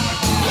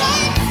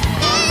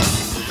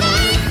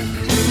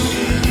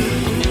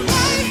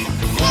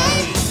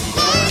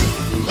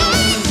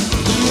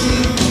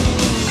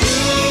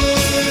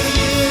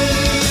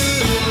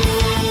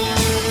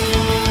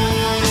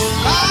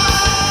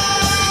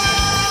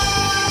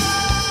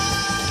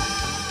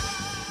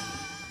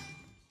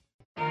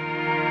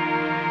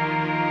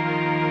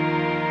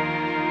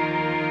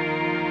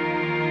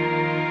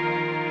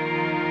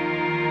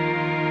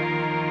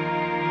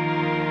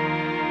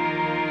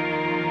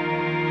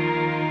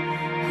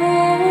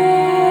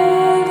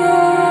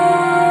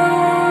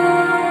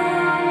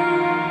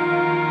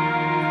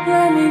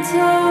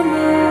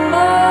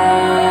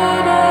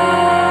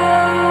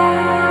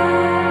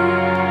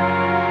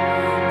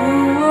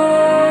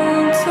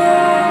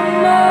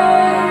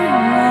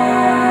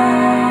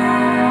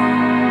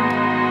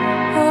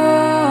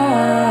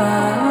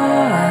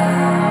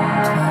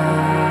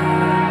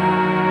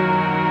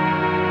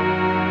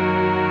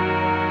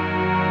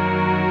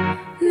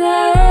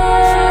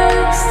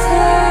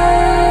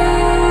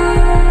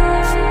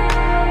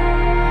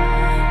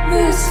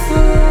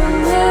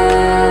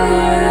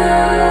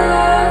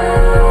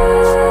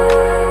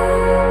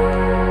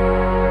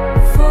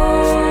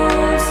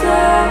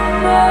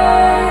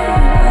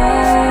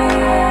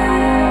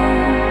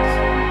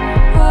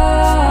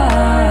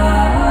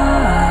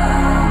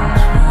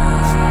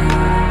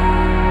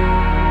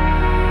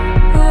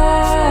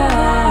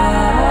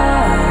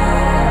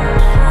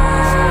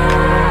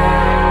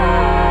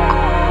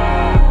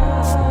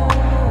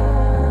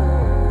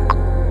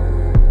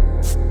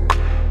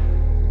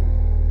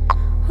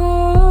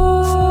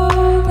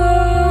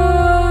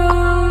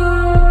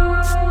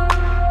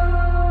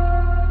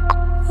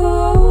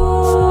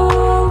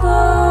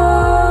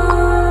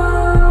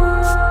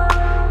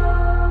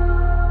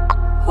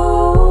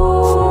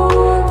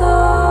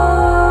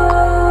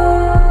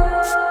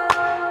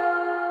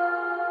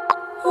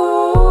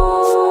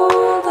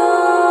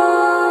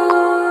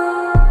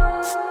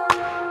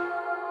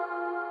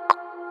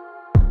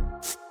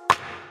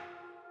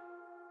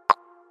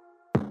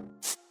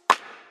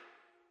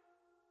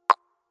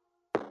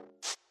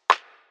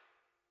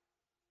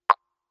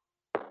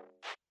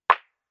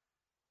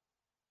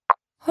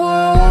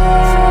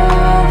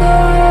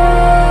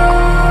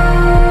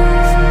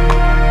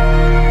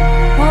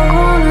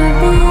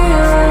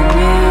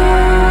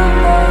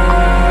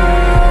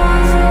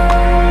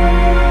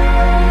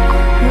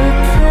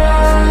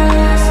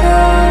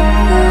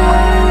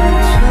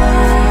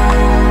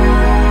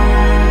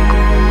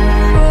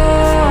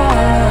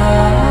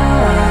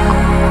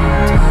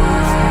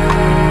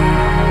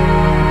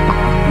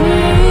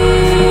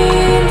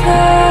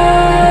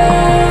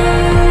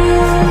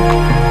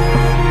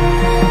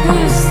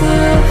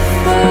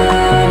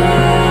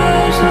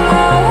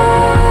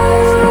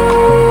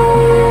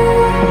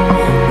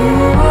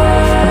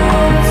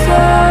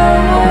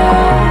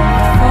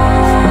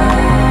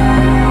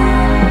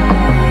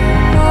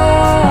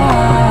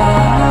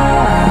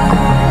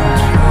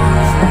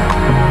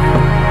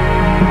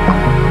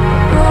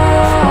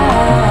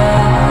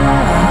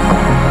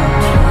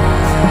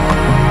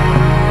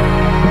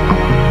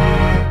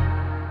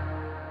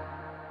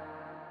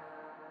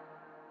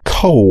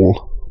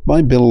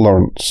 by Bill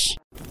Lawrence.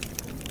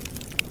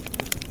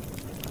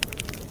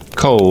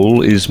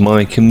 Coal is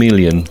my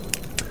chameleon,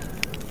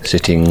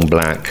 sitting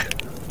black,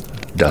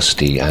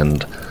 dusty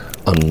and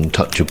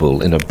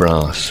untouchable in a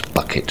brass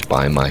bucket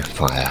by my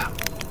fire.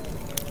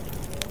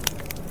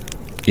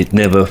 It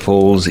never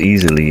falls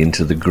easily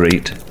into the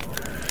grate,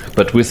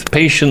 but with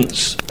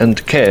patience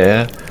and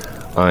care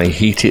I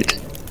heat it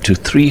to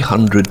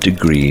 300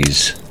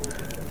 degrees,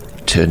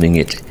 turning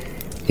it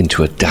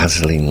into a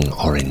dazzling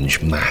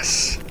orange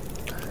mass.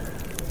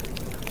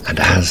 And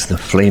as the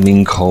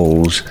flaming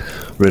coals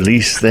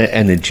release their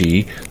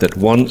energy that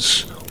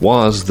once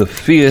was the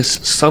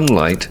fierce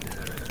sunlight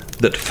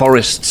that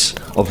forests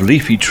of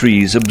leafy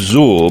trees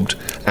absorbed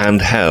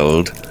and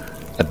held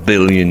 1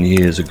 billion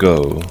years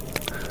ago,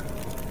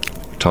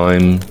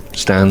 time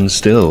stands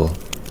still,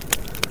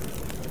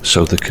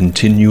 so the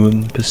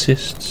continuum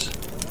persists.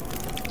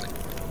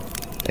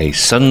 A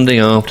Sunday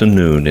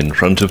afternoon in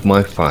front of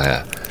my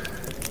fire,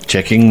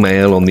 checking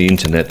mail on the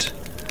internet,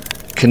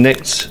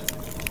 connects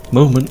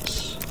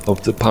moments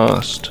of the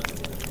past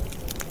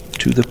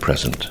to the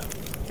present.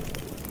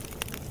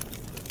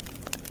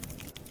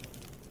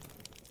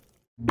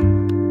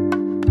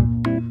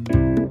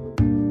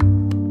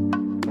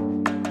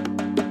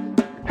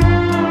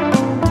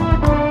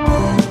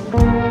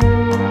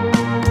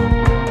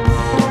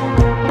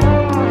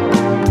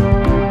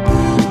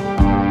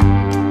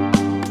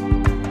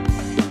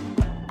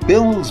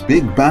 Bill's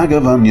Big Bag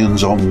of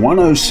Onions on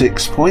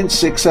 106.6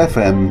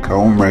 FM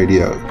Colne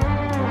Radio.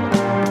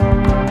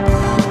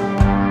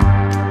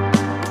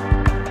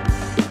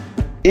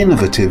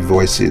 Innovative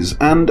voices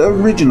and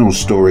original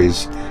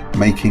stories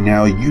making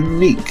our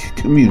unique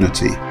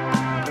community.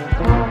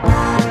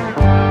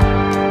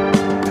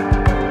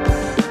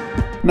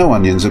 No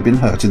onions have been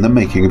hurt in the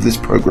making of this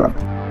programme.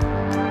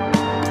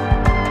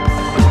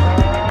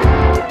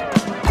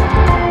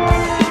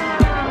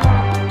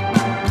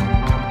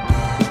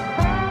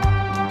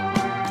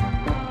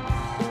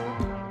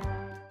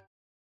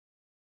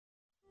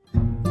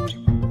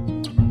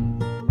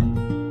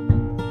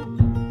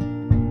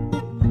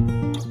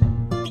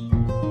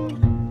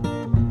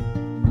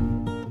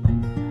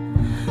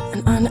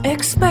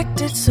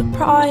 Unexpected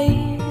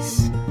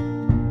surprise.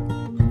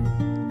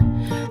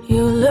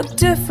 You look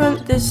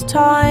different this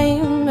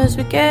time as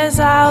we gaze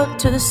out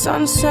to the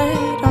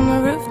sunset on the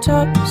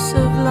rooftops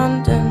of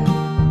London,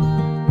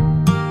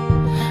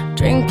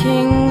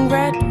 drinking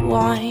red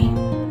wine.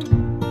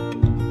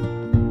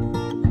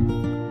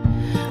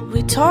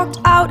 We talked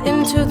out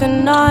into the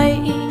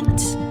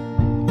night,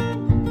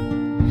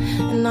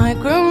 and I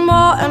grew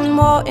more and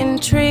more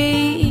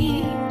intrigued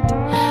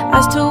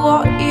as to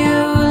what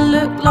you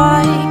look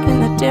like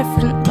in a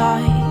different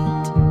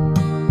light.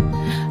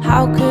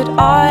 How could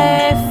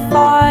I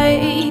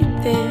fight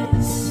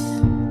this?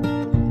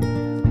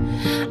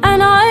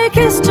 And I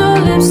kissed your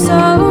lips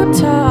so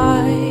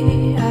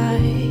tight,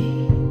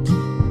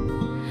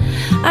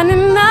 and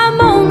in that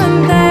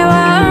moment they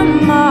were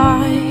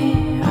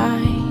mine,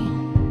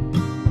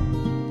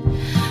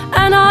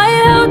 and I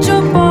held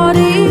your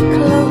body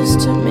close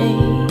to me,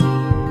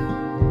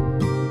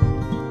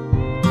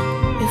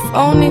 if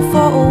only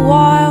for a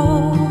while.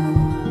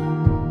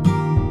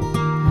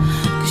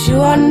 You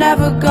are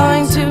never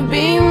going to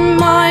be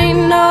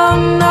mine, no,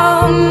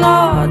 no,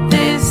 not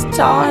this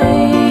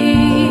time.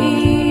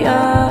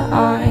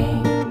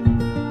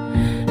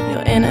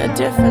 You're in a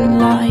different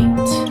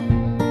light,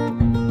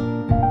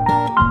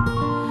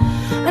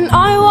 and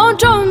I won't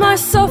drown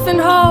myself in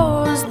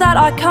holes that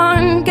I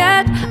can't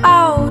get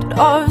out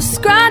of,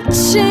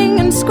 scratching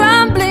and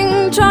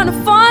scrambling, trying to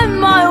find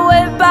my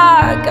way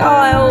back.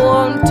 I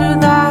won't do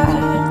that.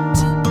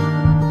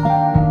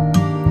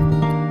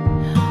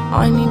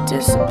 I need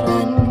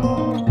discipline.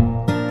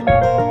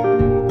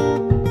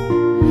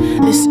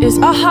 This is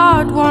a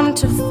hard one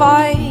to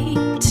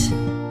fight.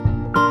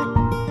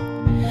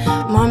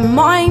 My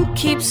mind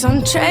keeps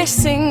on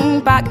chasing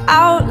back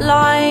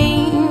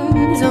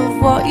outlines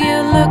of what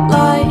you look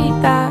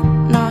like that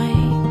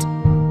night,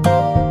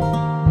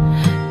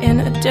 in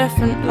a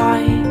different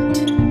light.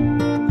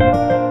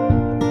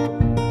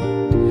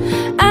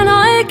 And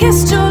I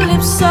kissed your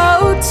lips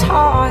so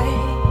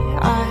tight,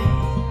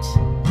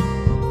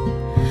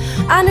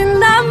 and in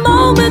that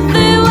moment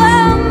they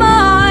were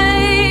mine,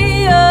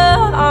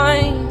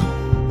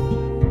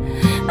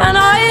 and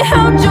I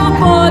held your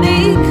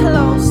body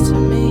close to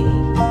me,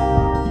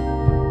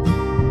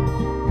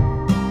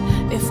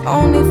 if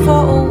only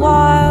for a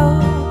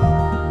while.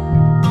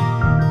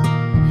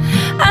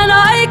 And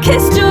I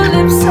kissed your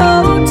lips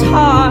so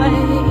tight,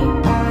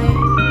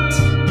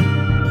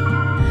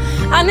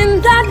 and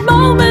in that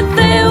moment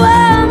they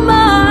were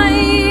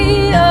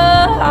mine,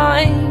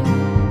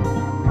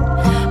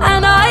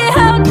 and I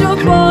held your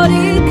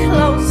body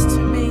close to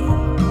me,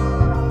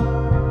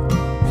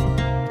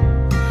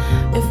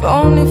 if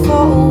only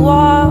for a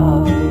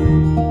while.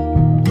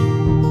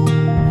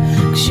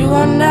 'Cause you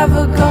are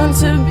never going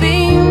to be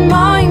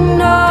mine,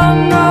 no,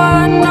 no,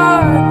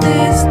 not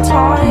this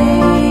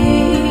time,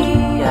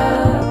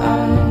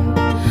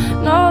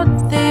 not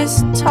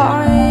this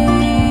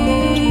time.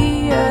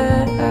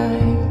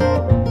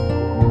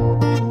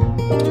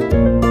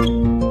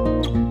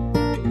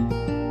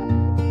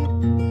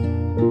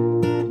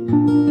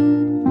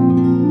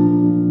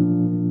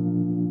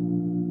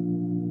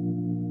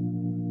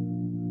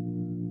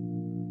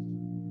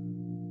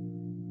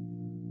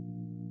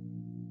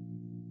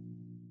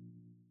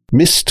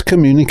 Missed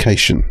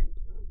Communication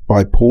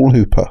by Paul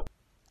Hooper.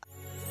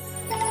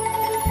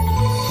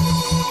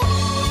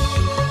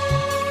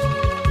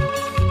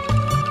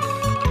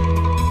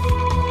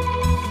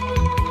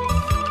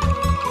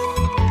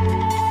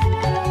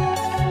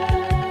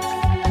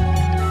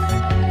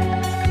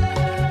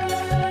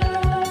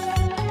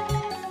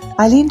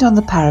 I leaned on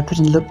the parapet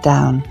and looked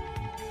down.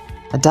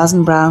 A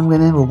dozen brown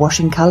women were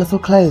washing colourful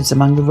clothes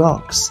among the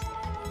rocks.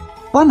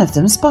 One of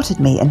them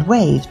spotted me and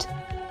waved.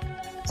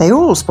 They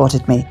all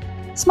spotted me,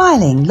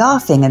 smiling,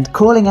 laughing and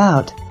calling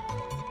out.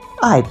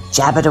 I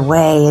jabbered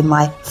away in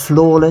my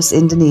flawless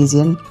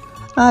Indonesian.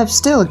 I've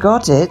still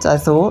got it, I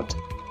thought.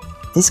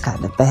 This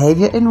kind of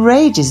behaviour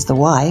enrages the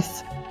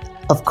wife.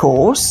 Of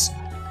course.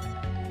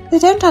 They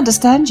don't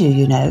understand you,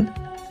 you know.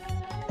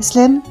 A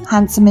slim,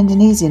 handsome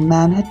Indonesian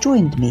man had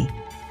joined me.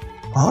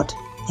 What?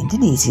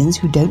 Indonesians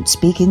who don't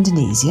speak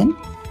Indonesian?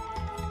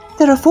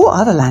 There are 4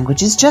 other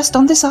languages just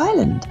on this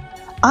island.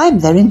 I'm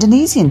their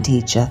Indonesian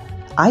teacher.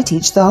 I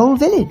teach the whole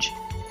village.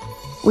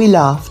 We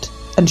laughed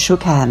and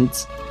shook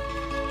hands.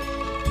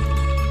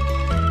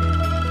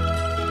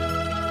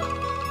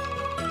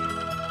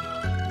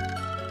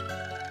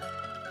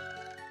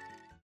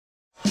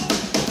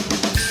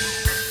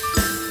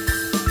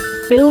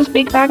 Bill's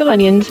Big Bag of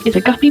Onions is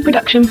a Guppy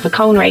production for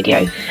Colne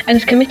Radio and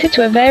is committed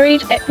to a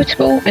varied,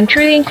 equitable and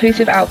truly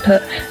inclusive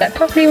output that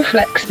properly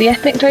reflects the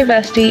ethnic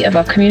diversity of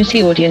our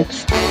community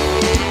audience.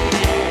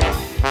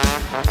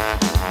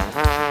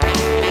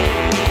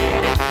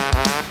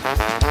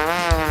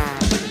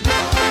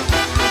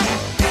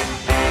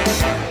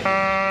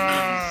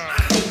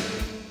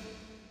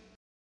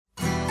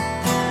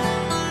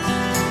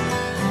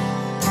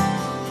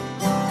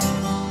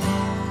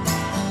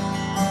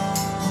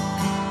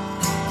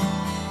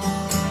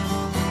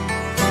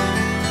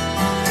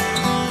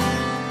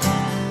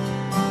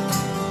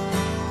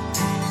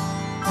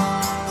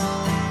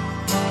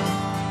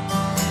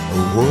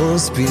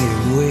 War's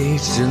being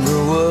waged and the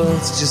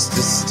world's just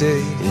a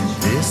stage in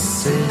this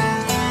city.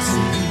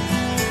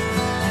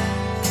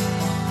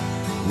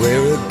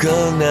 Wear a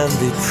gun and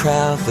be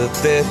proud that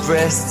their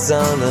breasts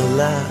aren't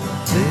allowed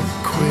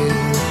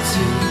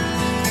liquidity.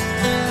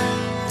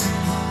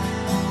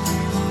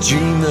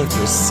 Dream of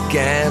a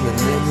scam and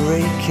then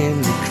rake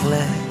in the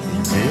clan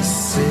in this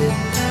city.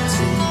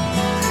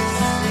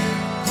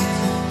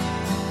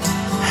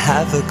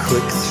 Have a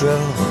quick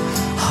throw,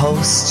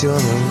 host your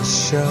own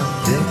show,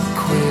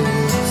 liquidity.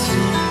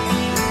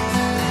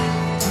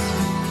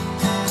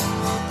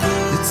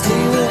 It's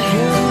neither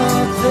here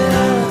nor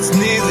there. It's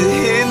neither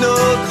here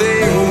nor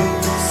there.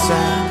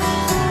 South,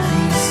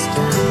 east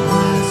and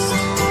west.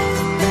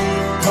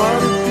 Ought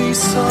to be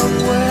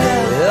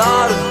somewhere. It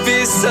ought to be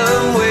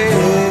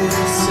somewhere.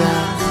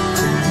 South,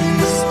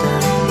 east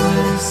and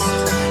west.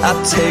 I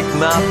take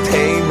my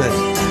payment,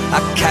 I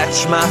catch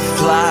my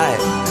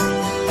flight.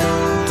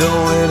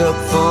 Throw it up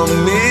for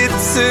me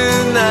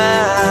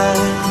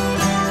tonight.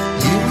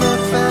 You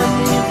might find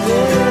me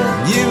there.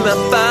 You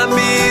might find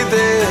me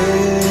there.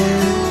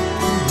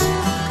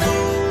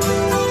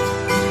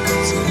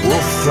 It's a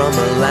wolf from a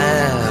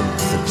lamb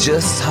for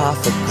just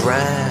 $5,000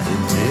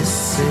 in this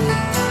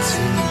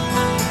city.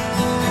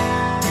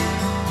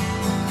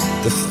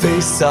 The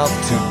face of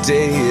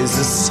today is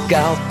a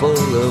scalpel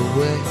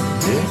away.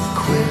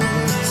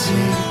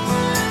 Liquidity.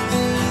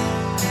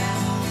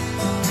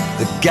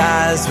 The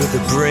guys with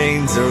the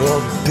brains are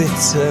all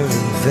bitter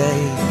and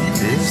vain in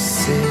this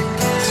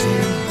city.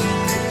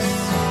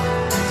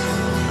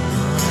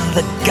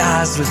 The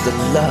guys with the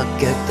luck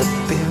get the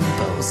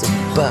bimbos and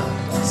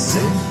bugs.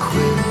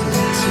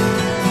 Liquidity.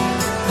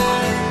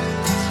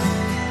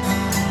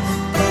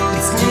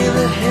 It's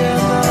neither here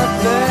nor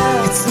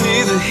there. It's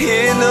neither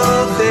here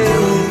nor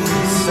there.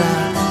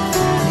 South,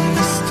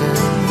 east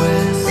and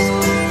west.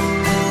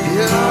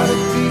 It ought to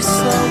be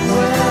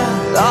somewhere.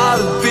 It ought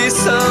to be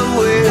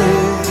somewhere.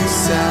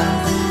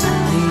 South,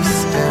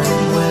 east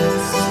and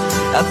west.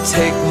 I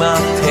take my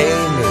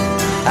payment,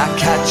 I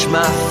catch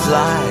my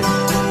flight.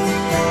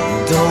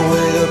 Don't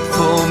wait up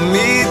for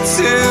me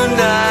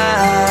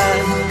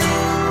tonight.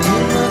 You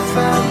might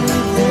find me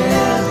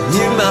there.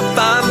 You might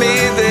find me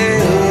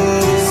there.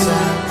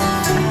 South,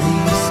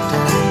 east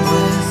and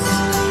west.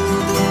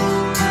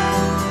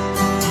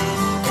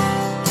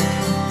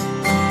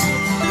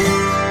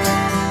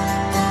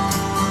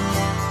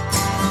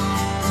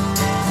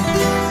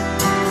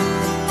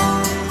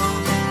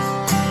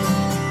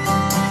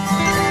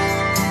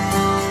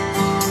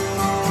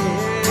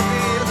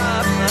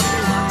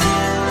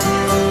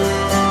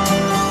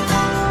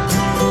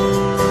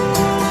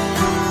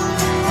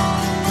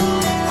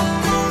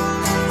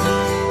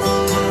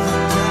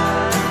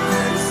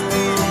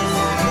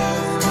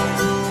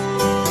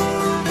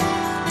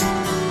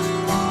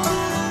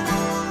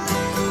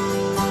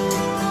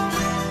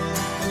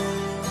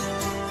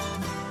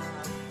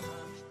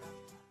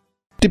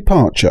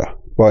 Departure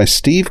by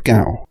Steve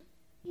Gow.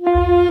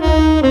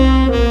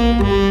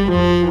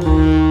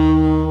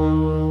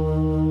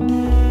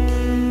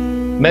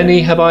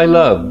 Many have I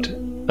loved,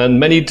 and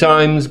many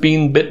times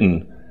been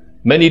bitten,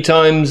 Many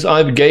times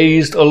I've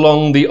gazed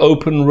along the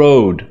open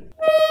road.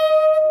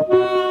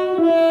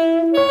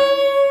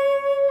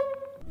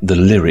 The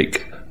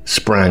lyric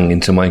sprang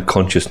into my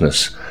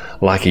consciousness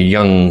like a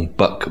young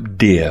buck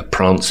deer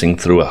prancing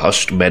through a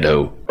hushed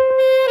meadow.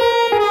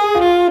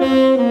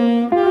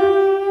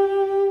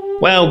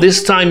 "Well,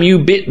 this time you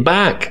bit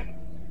back,"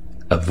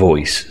 a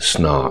voice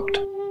snarked.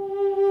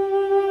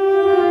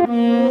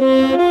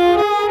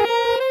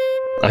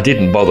 I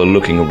didn't bother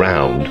looking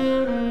around,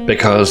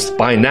 because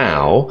by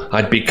now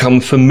I'd become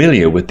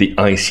familiar with the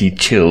icy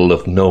chill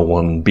of no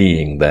one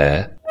being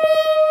there.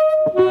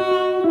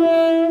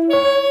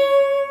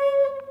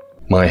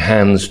 My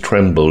hands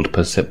trembled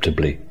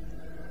perceptibly,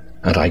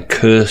 and I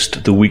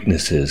cursed the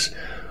weaknesses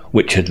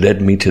which had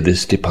led me to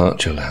this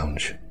departure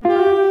lounge.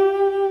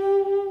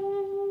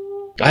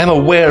 "I am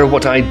aware of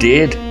what I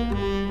did,"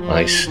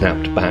 I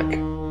snapped back,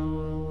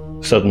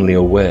 suddenly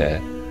aware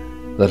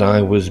that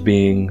I was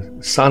being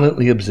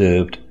silently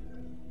observed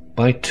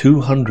by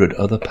 200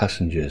 other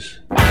passengers.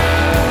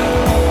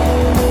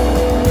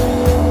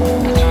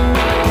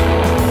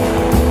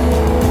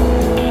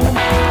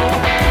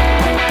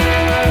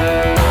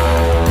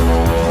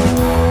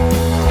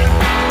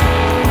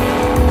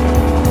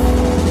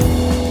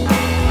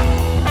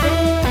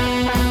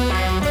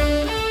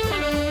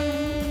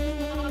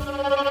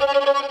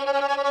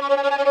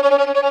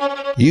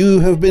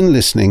 You have been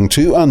listening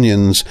to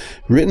Onions,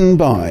 written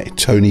by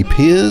Tony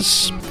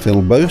Piers,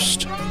 Phil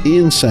Boast,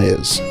 Ian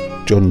Sayers,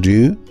 John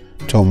Dew,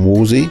 Tom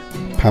Wolsey,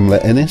 Pamela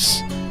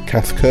Ennis,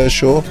 Kath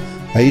Kershaw,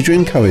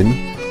 Adrian Cohen,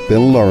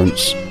 Bill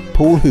Lawrence,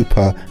 Paul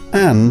Hooper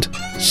and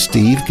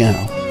Steve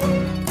Gow.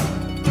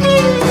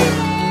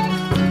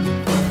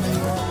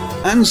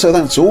 And so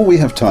that's all we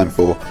have time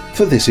for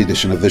this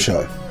edition of the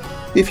show.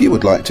 If you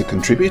would like to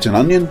contribute an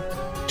onion,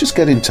 just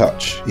get in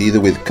touch, either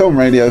with Colne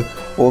Radio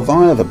or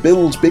via the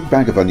Bill's Big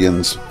Bag of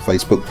Onions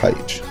Facebook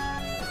page.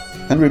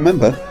 And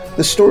remember,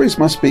 the stories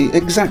must be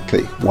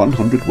exactly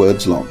 100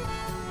 words long.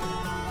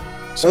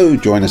 So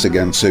join us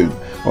again soon,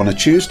 on a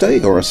Tuesday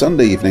or a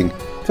Sunday evening,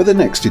 for the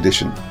next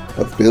edition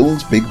of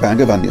Bill's Big Bag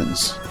of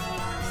Onions.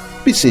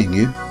 Be seeing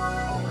you.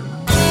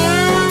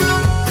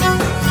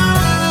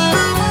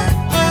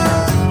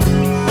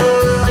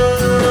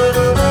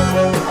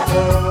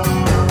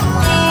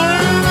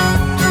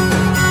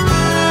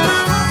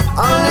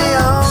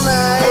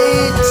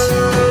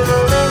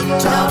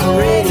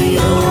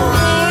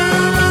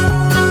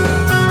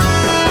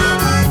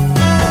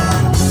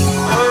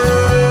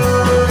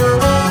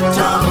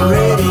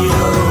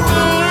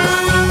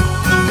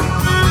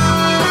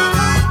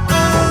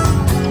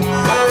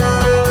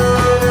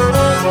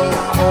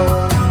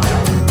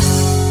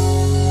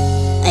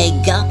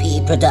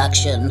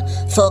 Production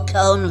for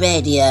Colne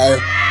Radio.